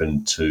now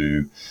open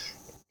to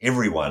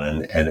everyone,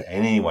 and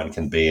anyone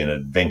can be an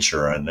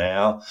adventurer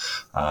now.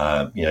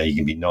 You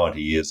can be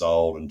 90 years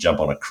old and jump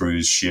on a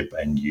cruise ship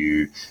and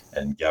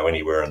go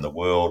anywhere in the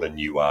world, and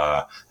you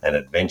are an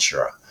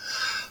adventurer.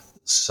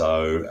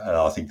 So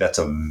I think that's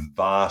a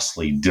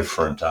vastly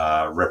different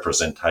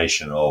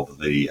representation of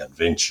the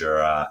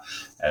adventurer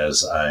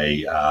as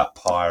a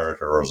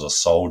pirate or as a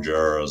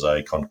soldier or as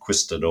a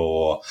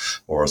conquistador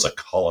or as a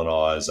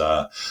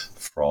colonizer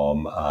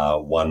from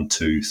 1,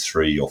 2,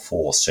 3 or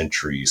 4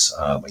 centuries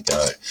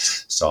ago.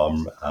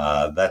 So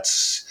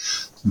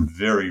that's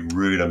very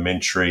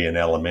rudimentary and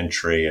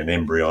elementary and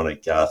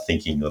embryonic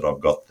thinking that I've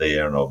got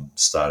there, and I'm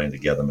starting to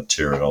gather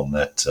material on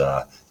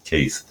that,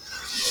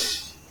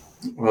 Keith.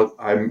 Well,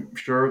 I'm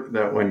sure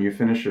that when you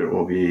finish it,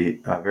 we'll be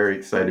very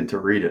excited to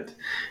read it.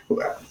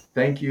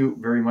 Thank you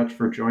very much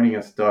for joining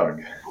us,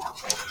 Doug.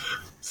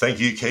 Thank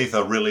you, Keith.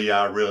 I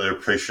really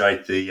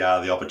appreciate the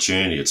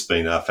opportunity. It's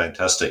been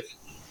fantastic.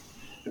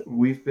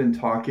 We've been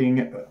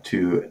talking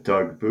to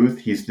Doug Booth.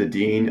 He's the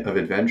Dean of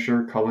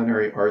Adventure,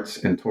 Culinary Arts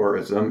and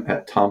Tourism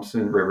at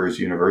Thompson Rivers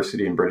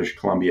University in British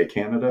Columbia,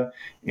 Canada,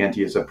 and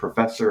he is a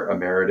professor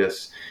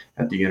emeritus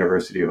at the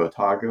University of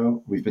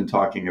Otago. We've been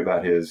talking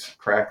about his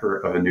cracker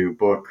of a new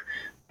book,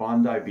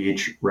 Bondi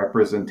Beach,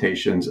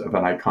 Representations of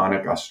an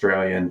Iconic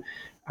Australian,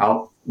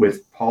 out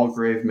with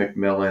Palgrave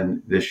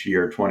Macmillan this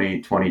year,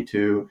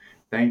 2022.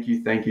 Thank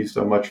you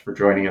so much for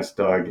joining us,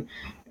 Doug.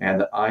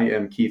 And I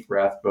am Keith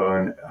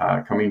Rathbone,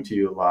 coming to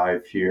you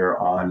live here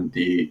on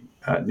the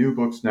New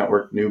Books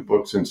Network, New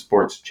Books and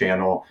Sports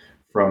channel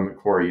from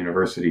Macquarie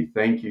University.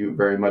 Thank you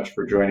very much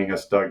for joining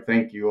us, Doug.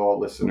 Thank you all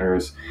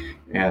listeners,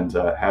 and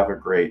have a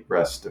great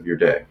rest of your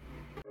day.